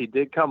this: he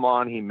did come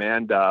on. He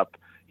manned up.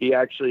 He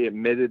actually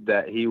admitted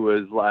that he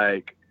was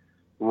like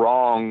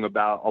wrong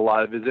about a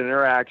lot of his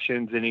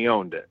interactions, and he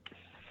owned it.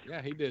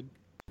 Yeah, he did.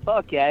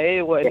 Fuck yeah,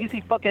 eh? Well, at least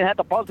he fucking had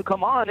the balls to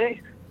come on, eh?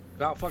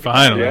 About fucking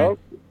Finally. Yeah.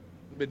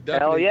 Been ducking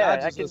Hell and yeah,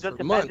 dodging I can us just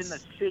for imagine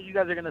months. the shit you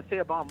guys are gonna say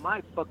about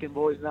my fucking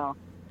boys now.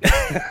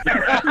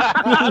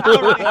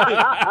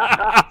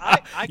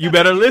 You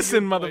better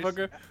listen,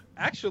 motherfucker.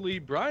 Actually,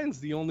 Brian's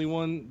the only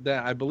one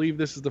that I believe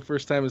this is the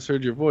first time has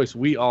heard your voice.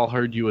 We all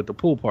heard you at the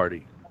pool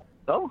party.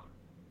 Oh?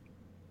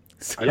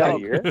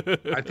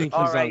 I think he's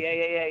all right, on.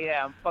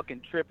 yeah. I'm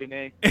fucking tripping,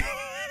 eh?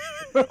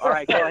 All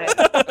right, go ahead.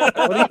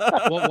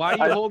 Well, why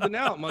are you holding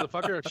out,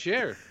 motherfucker?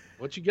 Share.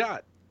 What you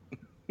got?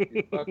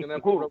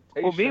 Who,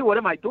 me? What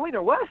am I doing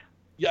or what?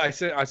 Yeah, I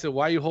said,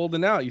 why are you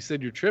holding out? You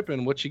said you're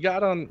tripping. What you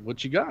got on?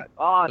 What you got?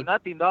 Oh,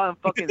 nothing, dog. I'm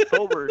fucking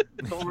sober.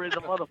 Sober as a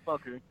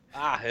motherfucker.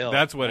 Ah, hell.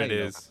 That's what it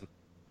is.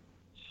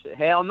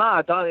 Hell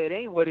nah, dog. It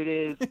ain't what it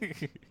is.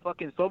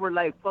 Fucking sober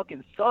life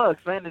fucking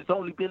sucks, man. It's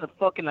only been a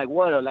fucking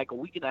like a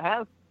week and a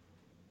half.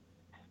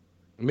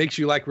 It makes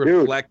you like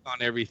reflect on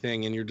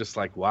everything, and you're just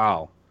like,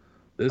 wow,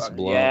 this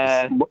blows.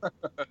 Yeah.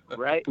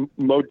 Right.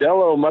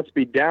 Modelo must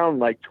be down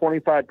like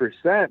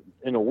 25%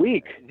 in a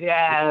week.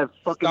 Yeah,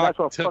 fucking. Stock That's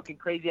what took- fucking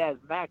crazy ass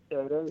Mac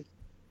said.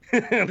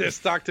 Eh? Their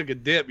stock took a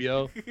dip,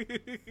 yo.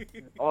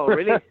 Oh,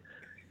 really?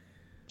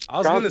 I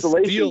was gonna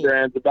Constellation steal.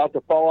 Brand's about to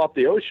fall off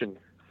the ocean.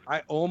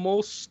 I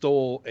almost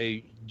stole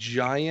a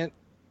giant,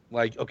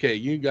 like, okay,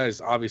 you guys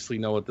obviously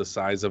know what the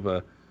size of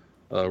a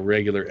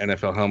regular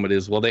NFL helmet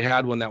is. Well, they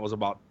had one that was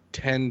about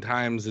 10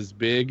 times as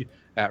big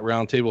at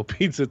Round Table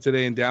Pizza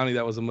today in Downey.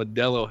 That was a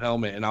Modelo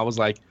helmet. And I was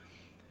like,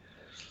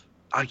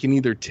 I can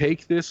either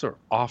take this or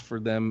offer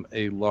them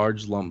a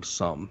large lump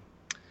sum.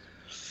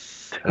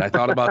 And I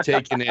thought about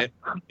taking it,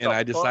 and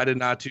I decided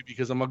not to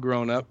because I'm a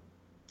grown-up.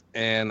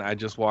 And I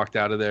just walked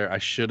out of there. I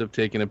should have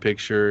taken a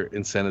picture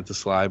and sent it to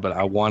Sly, but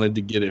I wanted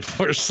to get it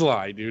for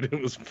Sly, dude.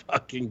 It was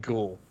fucking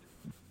cool.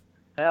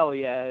 Hell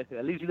yeah.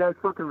 At least you guys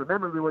fucking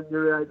remember me when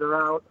you're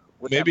out.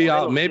 Maybe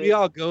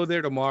I'll go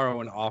there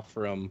tomorrow and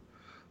offer them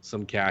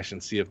some cash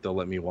and see if they'll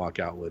let me walk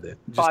out with it.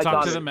 Just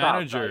talk to the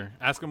manager.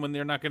 Ask them when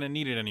they're not going to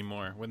need it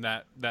anymore, when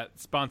that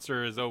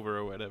sponsor is over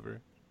or whatever.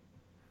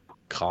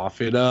 Cough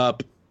it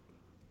up.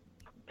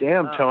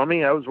 Damn,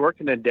 Tommy, I was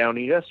working in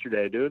Downey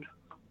yesterday, dude.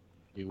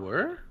 You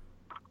were?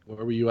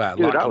 Where were you at?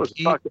 Dude, Lock I and was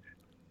Key?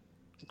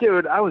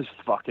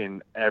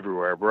 fucking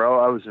everywhere, bro.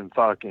 I was in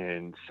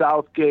fucking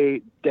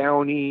Southgate,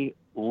 Downey,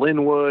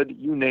 Linwood,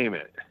 you name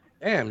it.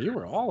 Damn, you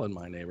were all in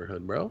my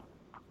neighborhood, bro.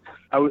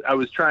 I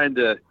was trying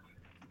to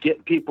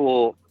get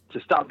people to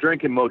stop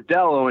drinking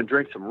Modelo and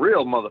drink some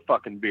real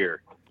motherfucking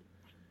beer.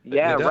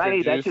 Yeah, Modelo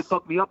right. That juice. shit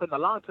fucked me up in the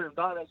long term,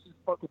 dog. That shit's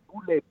fucking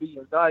bootleg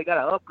beer, dog. You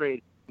gotta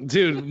upgrade.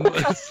 Dude,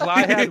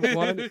 Sly had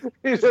one.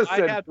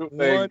 Sly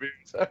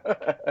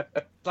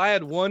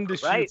had one to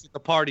shoot Right. at the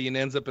party and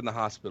ends up in the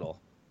hospital.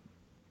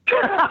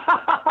 Yeah,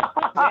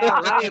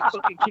 right.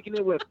 Fucking kicking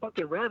it with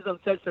fucking Ramsden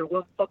Sensor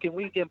one fucking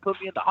weekend, put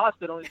me in the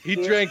hospital. And He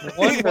shit. drank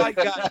one white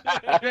guy.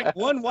 He drank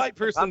one white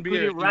person I'm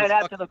beer. tweeting right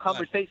after the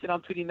conversation.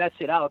 I'm tweeting that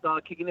shit out,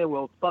 dog. Kicking it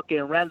with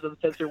fucking Ramsden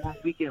Sensor one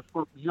weekend,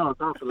 fuck me up,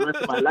 dog, for the rest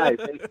of my life.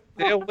 Eh?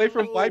 Stay away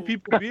from white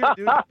people beer,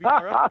 dude. You'll be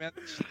all right, man.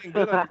 That shit ain't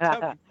good on your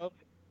tummy, bro.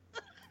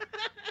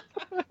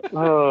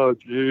 Oh,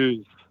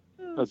 jeez.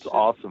 That's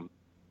awesome.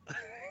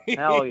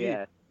 Hell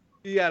yeah.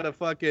 He had a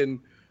fucking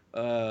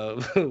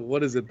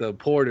what is it, the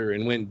porter,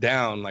 and went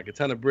down like a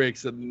ton of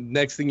bricks. And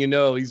next thing you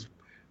know, he's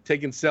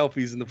taking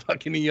selfies in the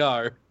fucking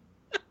ER.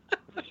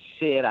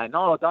 Shit, I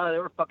know, dog. They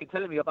were fucking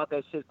telling me about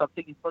that shit. Stop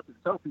taking fucking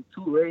selfies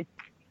too, eh?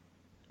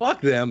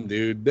 Fuck them,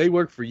 dude. They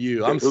work for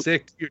you. I'm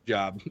sick to your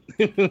job.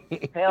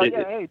 Hell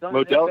yeah, hey, dog.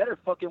 They better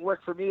fucking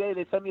work for me. Hey,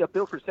 they sent me a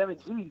bill for 7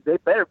 G's. They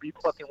better be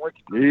fucking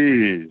working for me.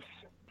 Jeez.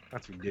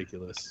 That's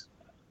ridiculous.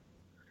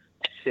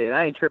 Shit,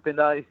 I ain't tripping,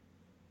 dog.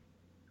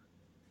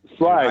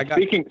 Sly,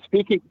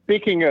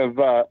 speaking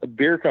of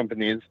beer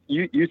companies,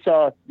 you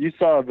saw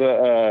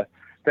the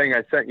thing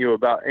I sent you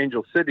about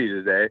Angel City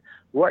today.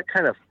 What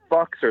kind of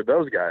fucks are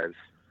those guys?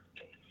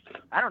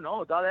 I don't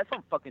know, dog. That's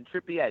some fucking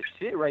trippy ass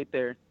shit right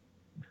there.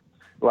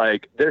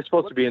 Like, they're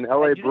supposed to be an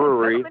LA And you didn't tell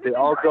brewery. them They anything,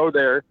 all right? go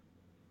there.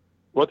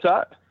 What's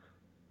that?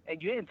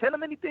 And you didn't tell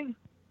them anything?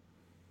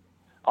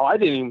 Oh, I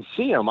didn't even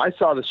see them. I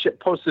saw the shit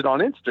posted on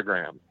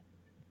Instagram.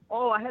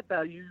 Oh, I had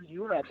that.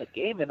 You were at the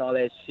game and all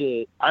that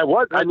shit. I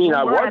was at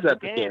the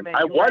game.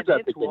 I was at the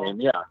into game,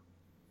 him. yeah.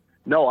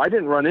 No, I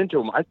didn't run into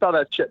him. I saw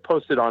that shit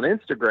posted on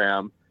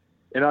Instagram,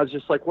 and I was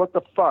just like, what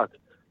the fuck?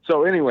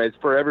 So anyways,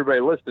 for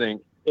everybody listening,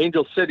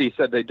 Angel City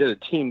said they did a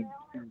team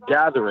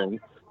gathering,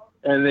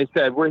 and they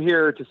said, we're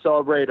here to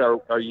celebrate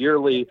our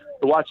yearly,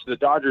 to watch the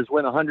Dodgers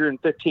win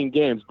 115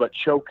 games, but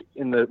choke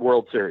in the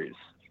World Series.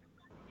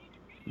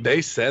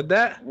 They said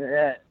that?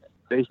 Yeah.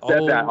 They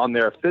said that on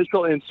their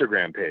official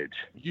Instagram page.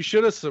 You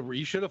should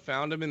have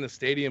found them in the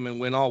stadium and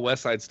went all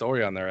West Side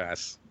Story on their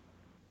ass.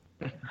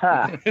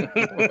 I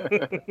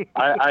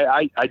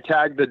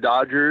tagged the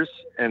Dodgers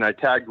and I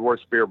tagged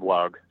Worst Beer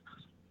Blog.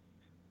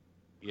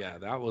 Yeah,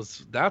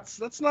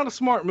 that's not a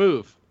smart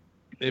move.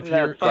 If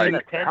Yeah, you're fucking in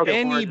attention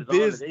any towards is all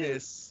it is.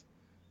 business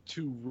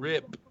to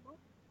rip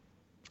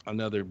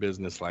another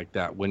business like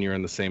that when you're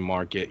in the same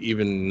market,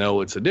 even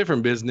though it's a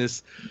different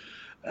business,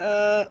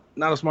 not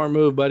a smart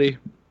move, buddy.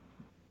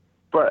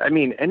 But I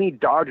mean, any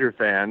Dodger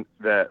fan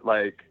that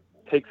like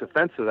takes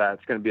offense to that,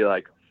 it's going to be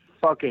like,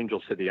 "Fuck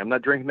Angel City! I'm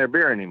not drinking their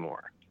beer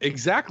anymore."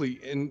 Exactly.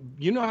 And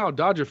you know how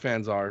Dodger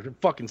fans are.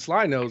 Fucking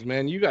Sly knows,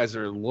 man. You guys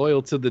are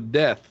loyal to the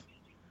death.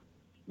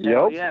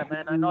 Yep. Yeah,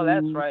 man. I know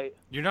that's right.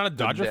 You're not a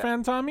Dodger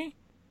fan, Tommy?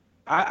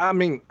 I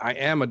mean, I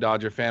am a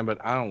Dodger fan, but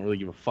I don't really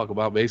give a fuck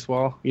about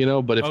baseball, you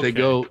know. But if they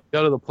go to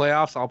the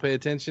playoffs, I'll pay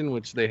attention,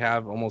 which they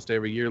have almost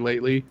every year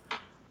lately.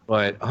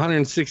 But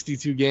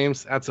 162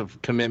 games, that's a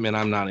commitment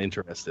I'm not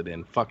interested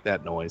in. Fuck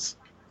that noise.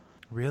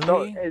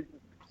 Really? So,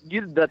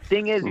 the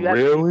thing is, you have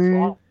to be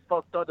all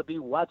fucked up to be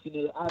watching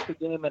it at the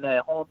game and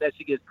at home. That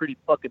shit gets pretty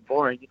fucking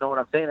boring. You know what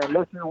I'm saying?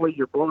 Unless you're with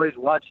your boys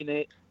watching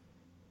it,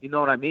 you know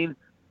what I mean?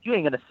 You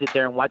ain't gonna sit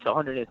there and watch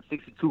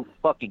 162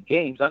 fucking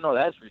games. I know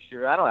that's for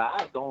sure. I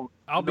don't.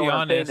 I'll be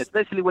honest.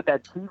 Especially with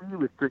that TV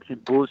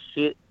restriction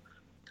bullshit.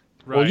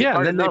 Right. Well, yeah,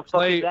 and then they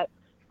play.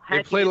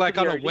 They play like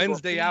on a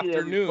Wednesday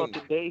afternoon.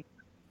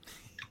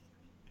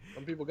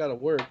 Some people gotta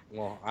work.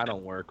 Well, I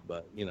don't work,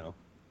 but you know.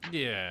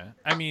 Yeah,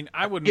 I mean,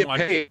 I wouldn't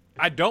watch.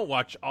 I don't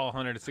watch all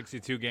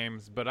 162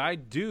 games, but I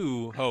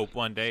do hope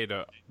one day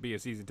to be a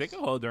season ticket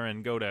holder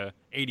and go to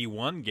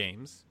 81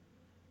 games.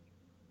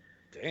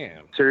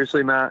 Damn.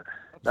 Seriously, Matt?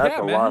 That's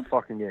a lot of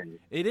fucking games.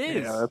 It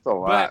is. Yeah, that's a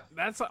lot. But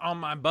that's on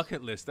my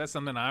bucket list. That's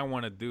something I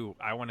want to do.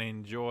 I want to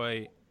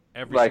enjoy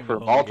every like single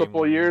for home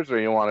multiple game. years, or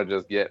you want to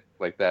just get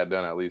like that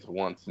done at least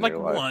once in like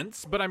your life?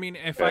 Once, but I mean,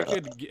 if I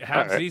could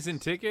have season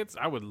tickets,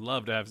 I would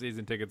love to have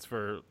season tickets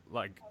for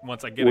like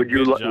once I get a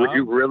good job.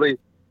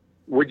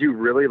 Would you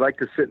really like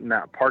to sit in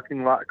that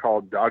parking lot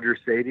called Dodger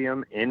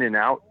Stadium in and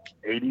out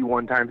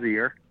 81 times a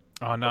year?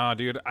 Oh no,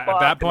 dude! At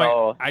that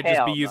point, I'd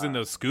just be using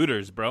those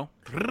scooters, bro.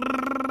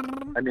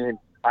 I mean,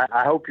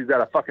 I hope you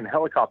got a fucking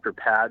helicopter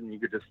pad and you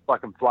could just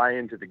fucking fly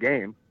into the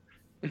game.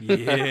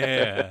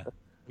 Yeah.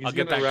 I'll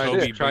get that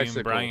Kobe Bryant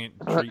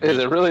treatment. Is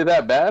it really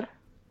that bad?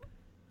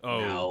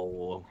 Oh.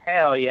 No.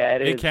 Hell yeah,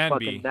 it is can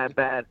fucking be that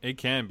bad. It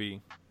can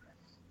be.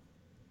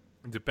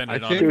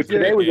 Depending on Dude,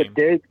 today was a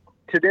day.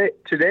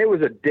 Today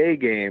was a day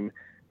game,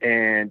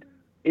 and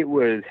it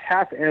was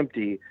half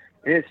empty,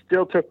 and it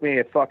still took me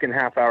a fucking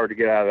half hour to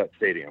get out of that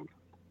stadium.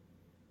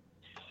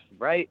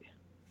 Right.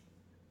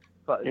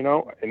 But you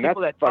know, and that's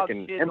that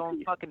fucking shit empty.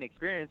 don't fucking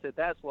experience it.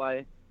 That's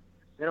why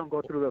they don't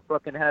go through the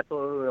fucking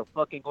hassle of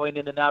fucking going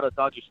in and out of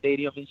Dodger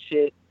Stadium and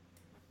shit.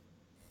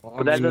 Well,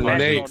 but that's a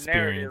national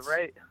narrative,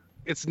 right?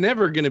 It's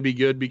never going to be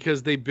good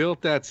because they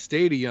built that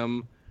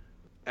stadium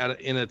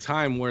in a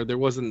time where there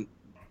wasn't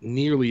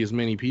nearly as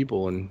many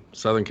people in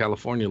Southern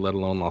California, let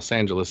alone Los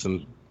Angeles.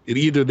 And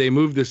either they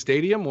move the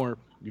stadium or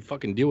you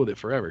fucking deal with it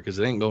forever because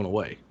it ain't going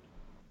away.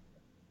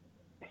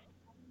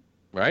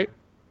 Right?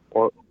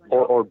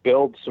 Or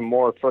build some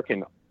more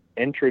freaking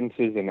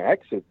entrances and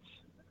exits,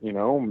 you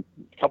know,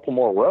 a couple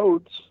more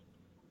roads.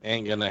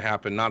 Ain't going to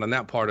happen. Not in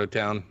that part of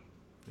town.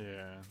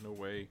 Yeah, no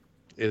way.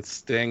 It's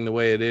staying the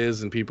way it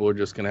is, and people are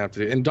just going to have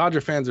to. And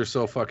Dodger fans are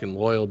so fucking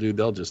loyal, dude.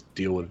 They'll just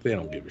deal with it. They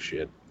don't give a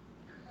shit.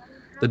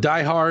 The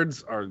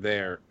diehards are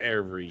there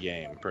every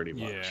game, pretty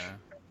much. Yeah.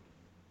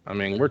 I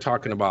mean, we're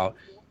talking about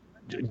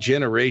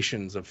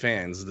generations of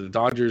fans. The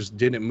Dodgers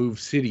didn't move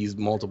cities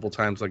multiple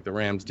times like the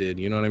Rams did.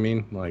 You know what I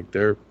mean? Like,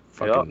 they're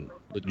fucking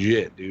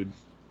legit, dude.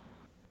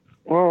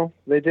 Well,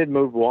 they did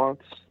move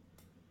once.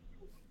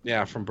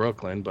 Yeah, from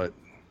Brooklyn, but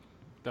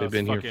That they've was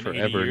been here fucking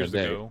forever 80 and a years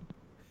day. ago.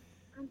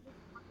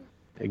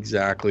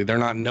 Exactly. They're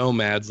not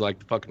nomads like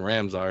the fucking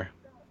Rams are.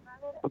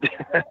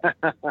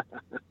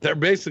 They're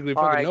basically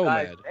All fucking right,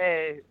 nomad. guys.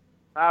 Hey,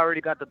 I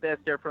already got the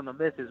best there from the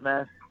missus,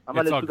 man. I'm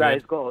It's gonna all let you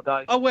guys good. go,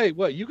 dog. Oh, wait,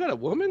 what? You got a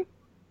woman?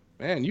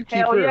 Man, you keep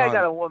Hell her yeah, on. I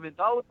got a woman,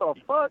 dog. What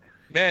the fuck?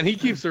 Man, he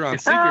keeps her on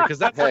secret because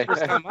that's the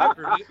first time I've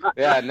heard it.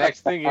 Yeah,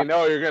 next thing you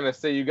know, you're gonna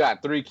say you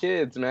got 3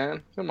 kids,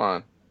 man. Come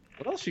on.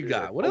 What else you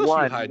got? What else you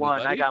One. hiding,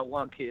 I buddy? got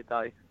one kid,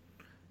 dog.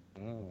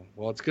 Oh,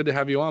 well, it's good to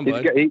have you on,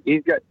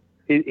 He's bud.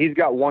 he's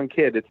got one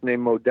kid. It's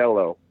named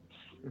Modelo.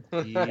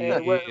 Hey,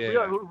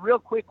 real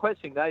quick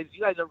question, guys.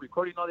 You guys are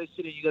recording all this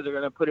shit and you guys are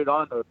going to put it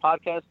on the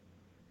podcast?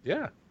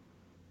 Yeah.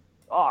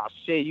 Oh,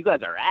 shit. You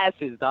guys are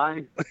asses,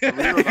 dog. I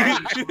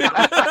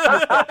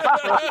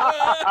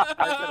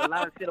said a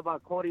lot of shit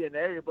about Cody and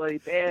everybody.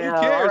 Damn.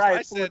 Who cares? All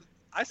right.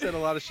 I said a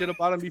lot of shit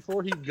about him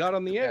before he got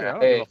on the air. I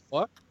don't Hey. give a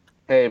fuck.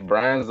 Hey,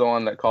 Brian's the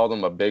one that called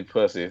him a big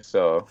pussy,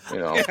 so you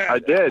know. I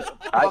did.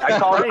 I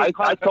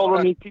told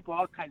him he. People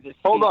all kinds of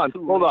Hold shit, on,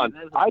 too, hold on.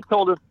 man. I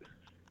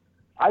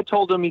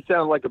told him he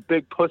sounded like a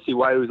big pussy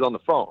while he was on the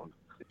phone.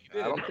 I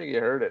don't think you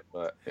heard it,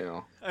 but you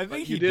know. I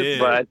think you he did, did.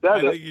 but I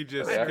said think it. he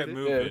just Yeah, kept he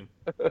moving.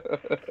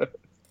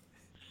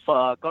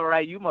 Fuck. All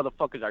right. You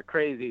motherfuckers are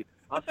crazy.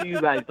 I'll see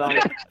you guys, dog.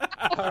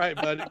 All right,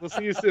 buddy. We'll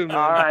see you soon, man.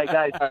 All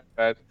right,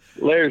 guys.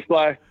 Later,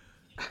 Sly.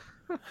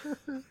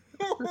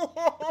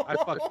 I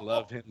fucking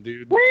love him,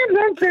 dude.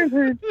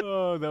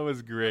 Oh, that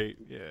was great.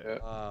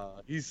 Yeah.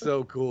 He's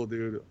so cool,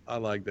 dude. I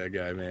like that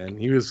guy, man.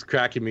 He was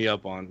cracking me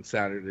up on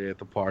Saturday at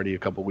the party a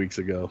couple weeks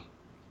ago.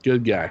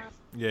 Good guy.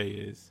 Yeah, he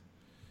is.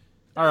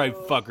 All right,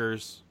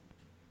 fuckers.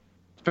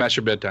 It's past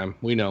your bedtime.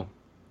 We know.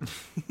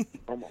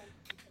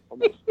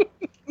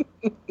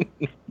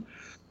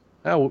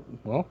 Oh,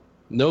 well,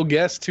 no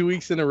guests 2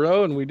 weeks in a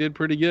row, and we did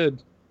pretty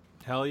good.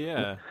 Hell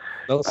yeah.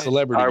 No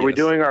celebrity. Are we guest.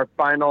 doing our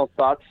final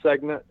thoughts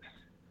segment?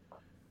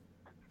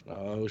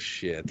 Oh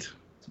shit!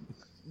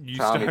 You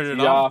Tommy, started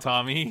tee off, off.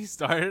 Tommy.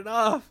 Started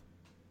off.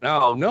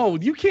 No,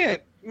 you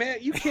can't, man.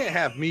 You can't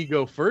have me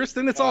go first,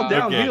 and it's all Okay.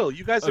 downhill.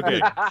 You guys are Okay.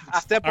 gonna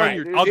step All on right,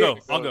 your. I'll go.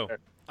 dicks. I'll go.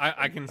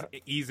 I can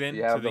ease into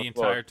Yeah, the the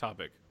floor. entire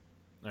topic.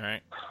 All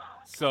right.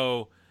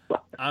 So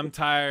I'm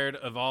tired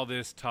of all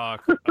this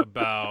talk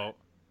about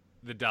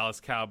the Dallas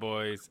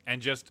Cowboys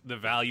and just the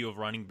value of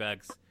running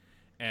backs.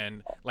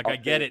 And like, I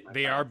get it.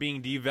 They are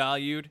being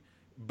devalued,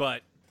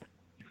 but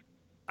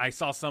I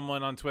saw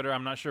someone on Twitter,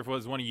 I'm not sure if it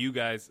was one of you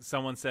guys,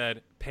 someone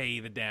said, pay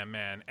the damn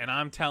man. And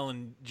I'm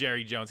telling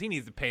Jerry Jones, he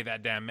needs to pay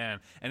that damn man.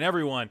 And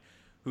everyone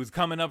who's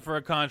coming up for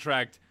a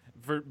contract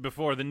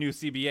before the new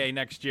CBA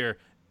next year,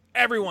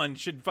 everyone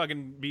should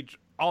fucking be,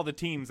 all the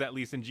teams at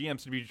least, and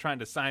GMs should be trying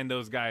to sign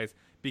those guys,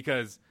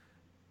 because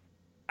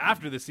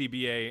after the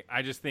CBA,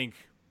 I just think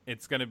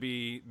it's going to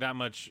be that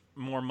much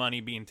more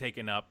money being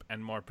taken up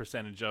and more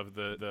percentage of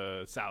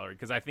the salary,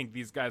 because I think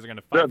these guys are going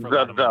to fight for a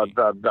lot of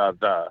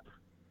money.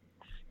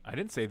 I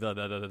didn't say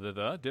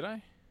the, did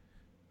I?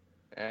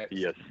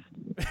 Yes.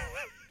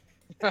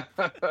 Oh,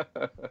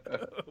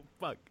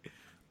 fuck.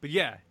 But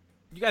yeah,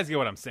 you guys get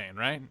what I'm saying,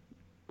 right?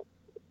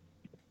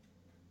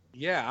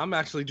 Yeah, I'm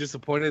actually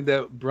disappointed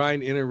that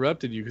Brian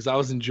interrupted you because I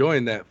was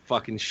enjoying that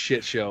fucking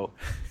shit show.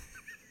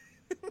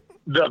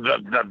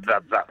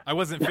 I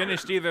wasn't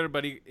finished either,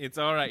 but it's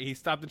all right. He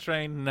stopped the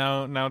train.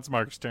 Now it's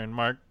Mark's turn.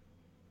 Mark.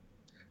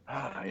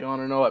 You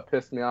want to know what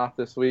pissed me off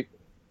this week?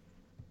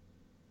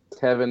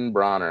 Kevin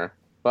Bronner.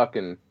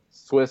 Fucking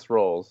Swiss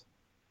rolls.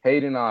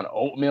 Hating on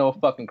oatmeal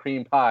fucking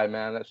cream pie,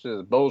 man. That shit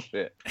is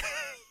bullshit.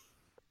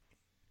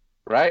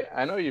 Right?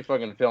 I know you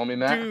fucking feel me,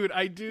 man. Dude,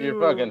 I do. Your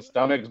fucking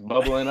stomach's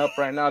bubbling up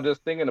right now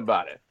just thinking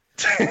about it.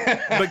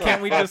 But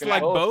can't we just Fucking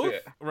like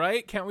bullshit. both?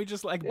 Right? Can't we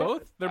just like Yeah.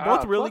 both? They're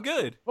both really fuck-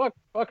 good.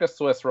 Fuck a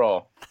Swiss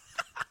roll.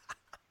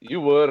 You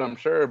would, I'm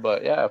sure,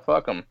 but yeah,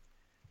 fuck them.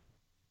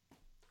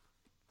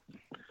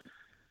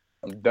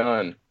 I'm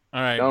done.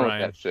 All right, Done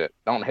Brian. with that shit.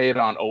 Don't hate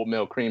on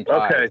oatmeal cream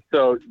pie. Okay,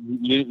 so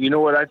you know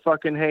what I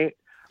fucking hate?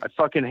 I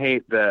fucking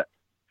hate that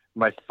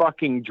my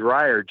fucking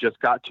dryer just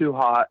got too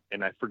hot,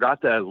 and I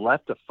forgot that I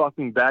left a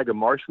fucking bag of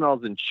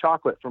marshmallows and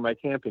chocolate for my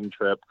camping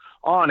trip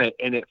on it,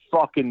 and it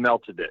fucking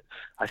melted it.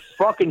 I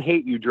fucking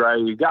hate you, dryer.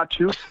 You got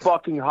too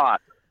fucking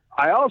hot.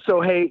 I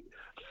also hate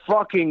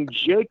fucking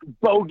Jake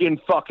Bogan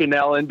fucking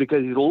Ellen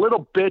because he's a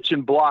little bitch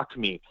and blocked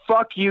me.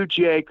 Fuck you,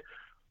 Jake.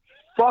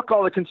 Fuck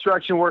all the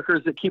construction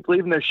workers that keep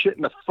leaving their shit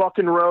in the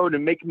fucking road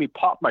and making me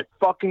pop my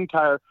fucking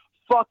tire.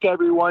 Fuck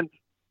everyone.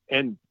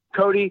 And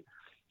Cody,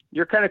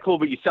 you're kind of cool,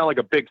 but you sound like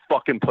a big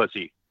fucking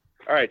pussy.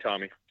 All right,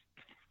 Tommy.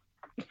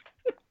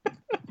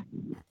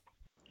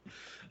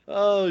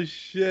 Oh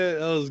shit,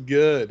 that was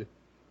good.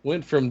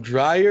 Went from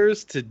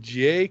dryers to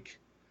Jake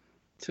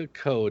to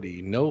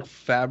Cody. No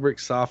fabric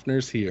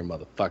softeners here,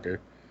 motherfucker.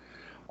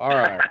 All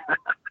right.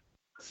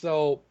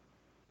 So,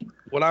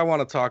 what I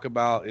want to talk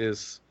about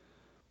is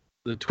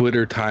the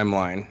Twitter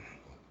timeline.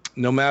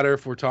 No matter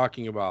if we're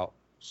talking about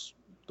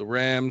the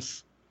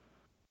Rams,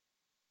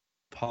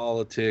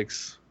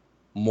 politics,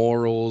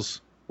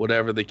 morals,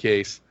 whatever the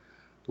case,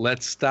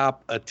 let's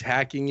stop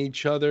attacking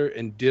each other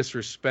and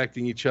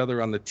disrespecting each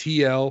other on the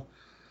TL.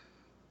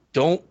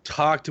 Don't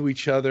talk to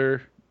each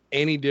other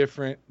any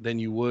different than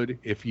you would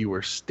if you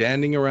were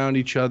standing around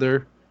each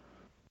other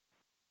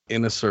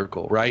in a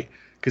circle, right?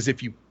 Because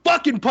if you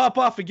fucking pop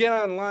off again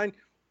online,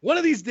 one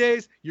of these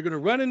days you're going to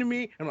run into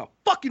me and I'm going to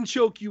fucking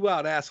choke you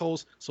out,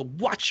 assholes. So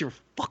watch your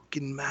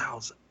fucking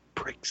mouths,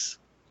 pricks.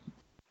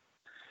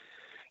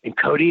 And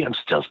Cody, I'm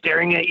still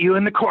staring at you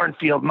in the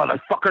cornfield,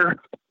 motherfucker.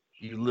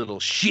 You little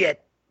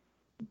shit.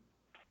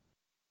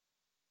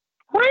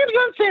 Rams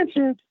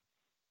Uncensored.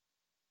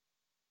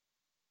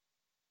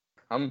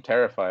 I'm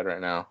terrified right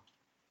now.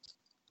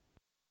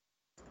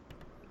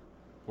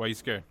 Why are you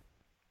scared?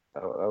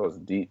 That was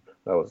deep.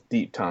 That was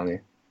deep, Tommy.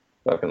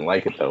 Fucking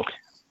like it, though.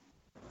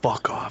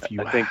 Fuck off,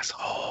 you I think-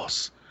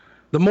 assholes.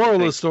 The moral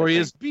of the story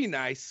is be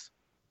nice.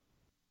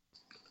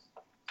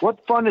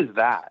 What fun is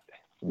that?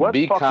 What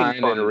Be fucking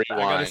kind fun and is that? I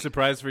got a rewind.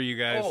 surprise for you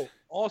guys. Oh,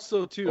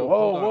 also, too. Whoa,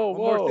 hold on, whoa, one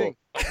more whoa. thing.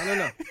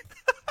 No.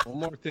 One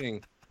more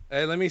thing.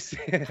 Hey, let me see.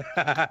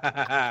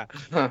 I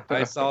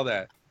saw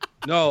that.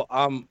 No,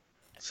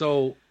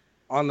 so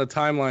on the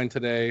timeline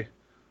today,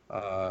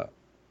 what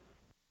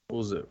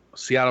was it?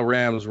 Seattle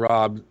Rams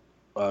Rob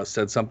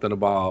said something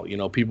about,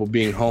 people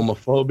being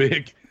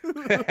homophobic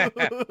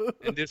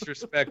and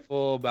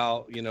disrespectful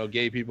about,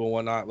 gay people and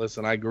whatnot.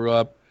 Listen, I grew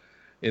up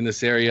in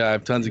this area. I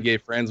have tons of gay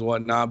friends and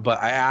whatnot,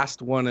 but I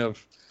asked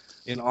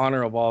in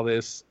honor of all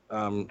this,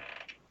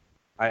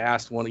 I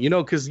asked one,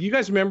 because you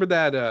guys remember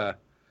that,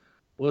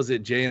 what was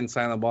it, Jay and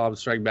Silent Bob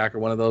Strike Back or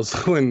one of those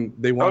when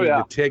they wanted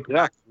to take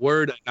back the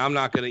word. I'm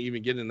not going to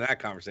even get into that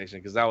conversation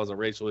because that was a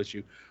racial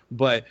issue.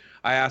 But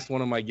I asked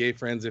one of my gay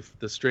friends if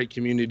the straight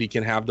community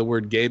can have the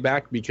word gay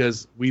back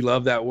because we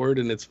love that word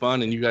and it's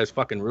fun and you guys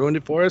fucking ruined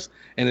it for us.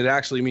 And it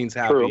actually means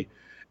happy. True.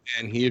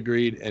 And he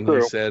agreed and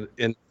True. he said,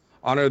 in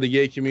honor of the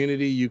gay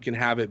community, you can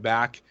have it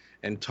back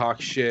and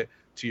talk shit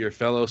to your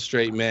fellow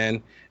straight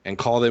men and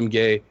call them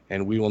gay,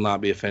 and we will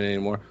not be offended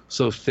anymore.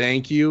 So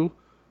thank you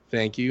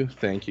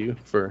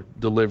for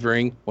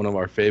delivering one of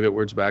our favorite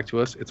words back to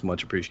us. It's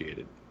much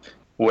appreciated.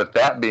 With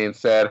that being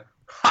said,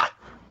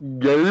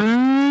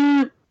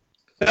 gay.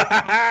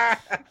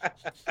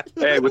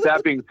 Hey, with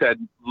that being said,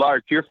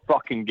 Lark, you're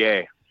fucking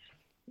gay.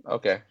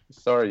 Okay,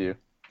 so are you.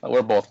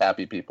 We're both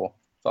happy people.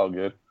 It's all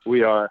good.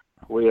 We are.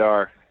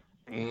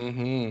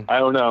 Mm-hmm. I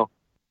don't know.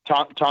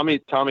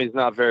 Tommy's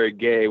not very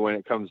gay when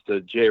it comes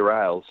to Jay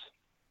Riles.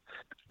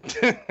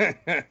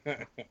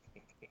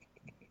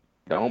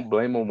 Don't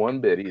blame him one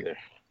bit either.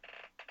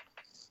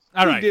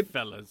 All right,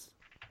 fellas.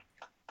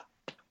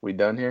 We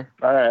done here?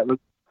 All right.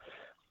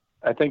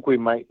 I think we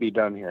might be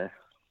done here.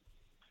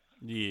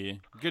 Yeah,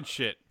 good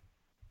shit.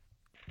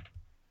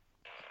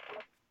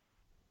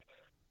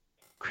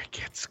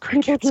 Crickets.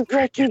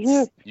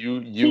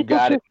 You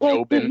got it,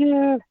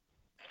 Jobin.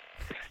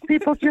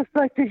 People just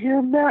like to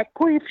hear Matt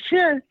queef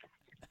shit.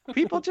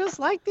 People just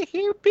like to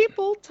hear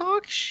people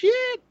talk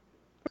shit.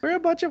 We're a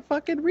bunch of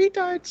fucking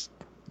retards.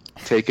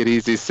 Take it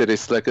easy, City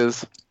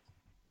Slickers.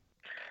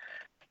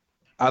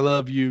 I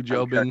love you,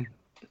 Jobin.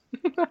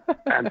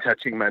 I'm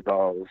touching my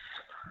balls.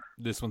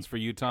 This one's for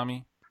you,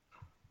 Tommy.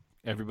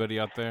 Everybody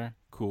out there,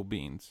 cool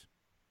beans.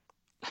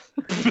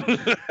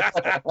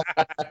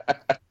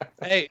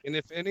 Hey, and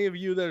if any of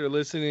you that are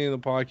listening to the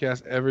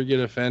podcast ever get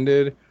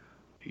offended,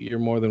 you're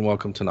more than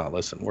welcome to not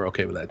listen. We're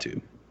okay with that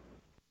too.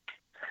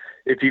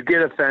 If you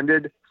get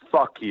offended,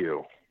 fuck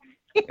you.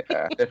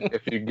 Yeah,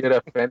 if you get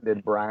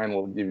offended, Brian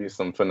will give you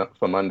some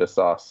famunda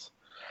sauce.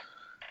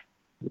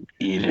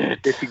 Eat it.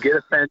 If you get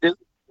offended,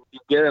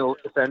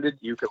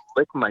 you can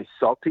lick my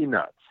salty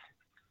nuts.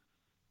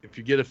 If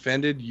you get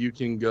offended, you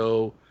can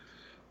go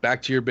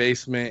back to your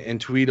basement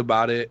and tweet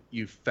about it,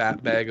 you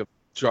fat bag of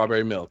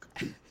strawberry milk.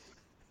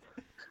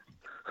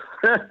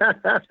 All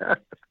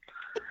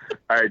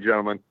right,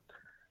 gentlemen.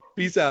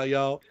 Peace out,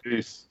 y'all.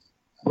 Peace.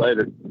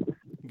 Later.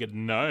 Good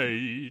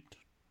night.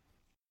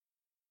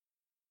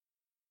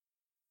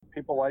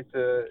 People like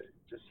to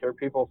just hear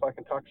people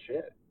fucking talk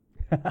shit.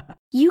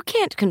 You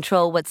can't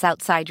control what's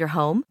outside your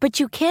home, but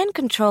you can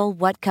control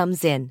what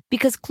comes in.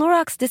 Because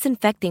Clorox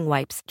disinfecting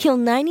wipes kill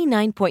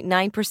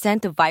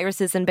 99.9% of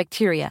viruses and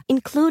bacteria,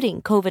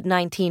 including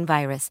COVID-19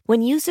 virus,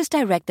 when used as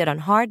directed on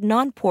hard,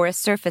 non-porous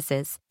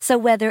surfaces. So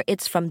whether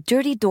it's from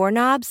dirty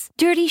doorknobs,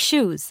 dirty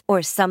shoes,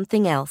 or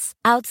something else,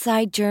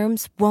 outside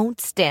germs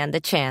won't stand a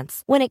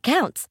chance. When it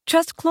counts,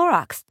 trust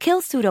Clorox.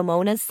 Kill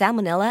Pseudomonas,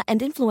 Salmonella,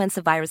 and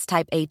influenza virus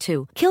type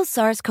A2. Kill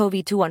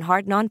SARS-CoV-2 on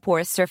hard,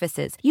 non-porous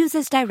surfaces. Use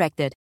as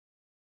directed.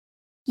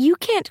 You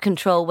can't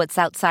control what's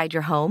outside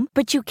your home,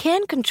 but you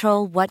can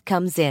control what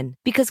comes in.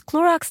 Because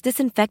Clorox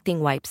disinfecting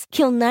wipes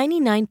kill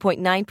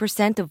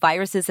 99.9% of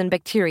viruses and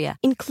bacteria,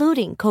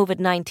 including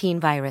COVID-19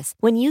 virus,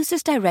 when used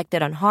as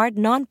directed on hard,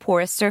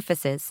 non-porous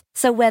surfaces.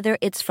 So whether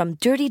it's from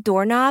dirty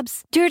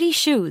doorknobs, dirty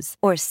shoes,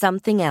 or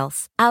something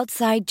else,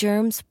 outside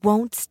germs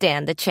won't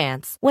stand a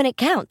chance. When it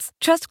counts,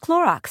 trust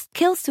Clorox.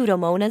 Kill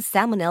Pseudomonas,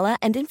 Salmonella,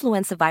 and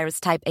influenza virus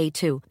type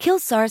A2. Kill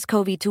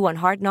SARS-CoV-2 on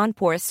hard,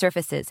 non-porous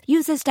surfaces.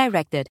 Use as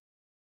directed.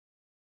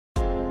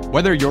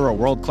 Whether you're a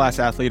world-class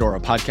athlete or a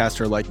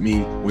podcaster like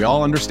me, we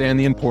all understand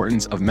the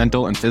importance of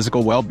mental and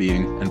physical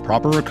well-being and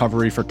proper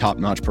recovery for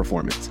top-notch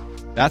performance.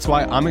 That's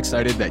why I'm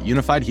excited that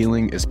Unified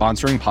Healing is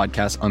sponsoring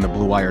podcasts on the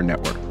Blue Wire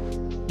Network.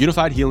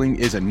 Unified Healing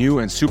is a new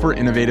and super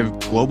innovative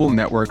global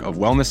network of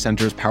wellness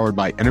centers powered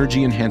by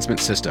Energy Enhancement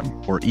System,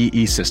 or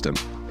EE System.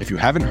 If you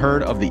haven't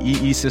heard of the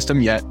EE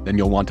System yet, then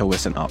you'll want to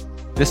listen up.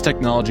 This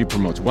technology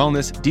promotes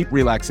wellness, deep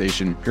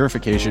relaxation,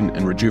 purification,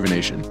 and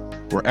rejuvenation.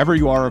 Wherever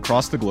you are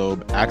across the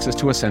globe, access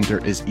to a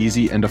center is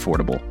easy and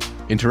affordable.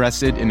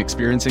 Interested in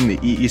experiencing the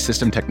EE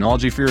System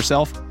technology for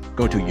yourself?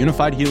 Go to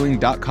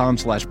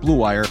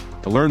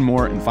unifiedhealing.com/bluewire to learn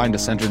more and find a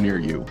center near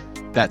you.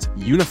 That's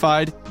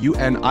unified,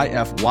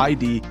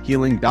 UNIFYD,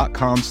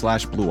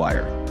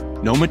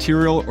 healing.com/bluewire. No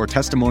material or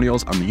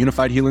testimonials on the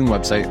Unified Healing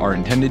website are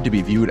intended to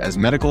be viewed as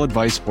medical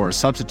advice or a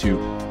substitute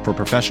for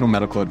professional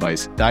medical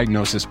advice,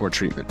 diagnosis, or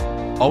treatment.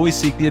 Always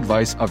seek the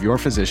advice of your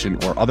physician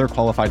or other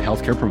qualified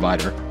healthcare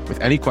provider with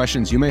any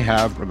questions you may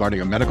have regarding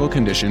a medical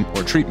condition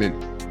or treatment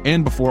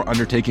and before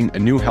undertaking a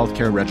new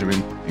healthcare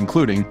regimen,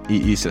 including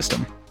EE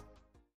System.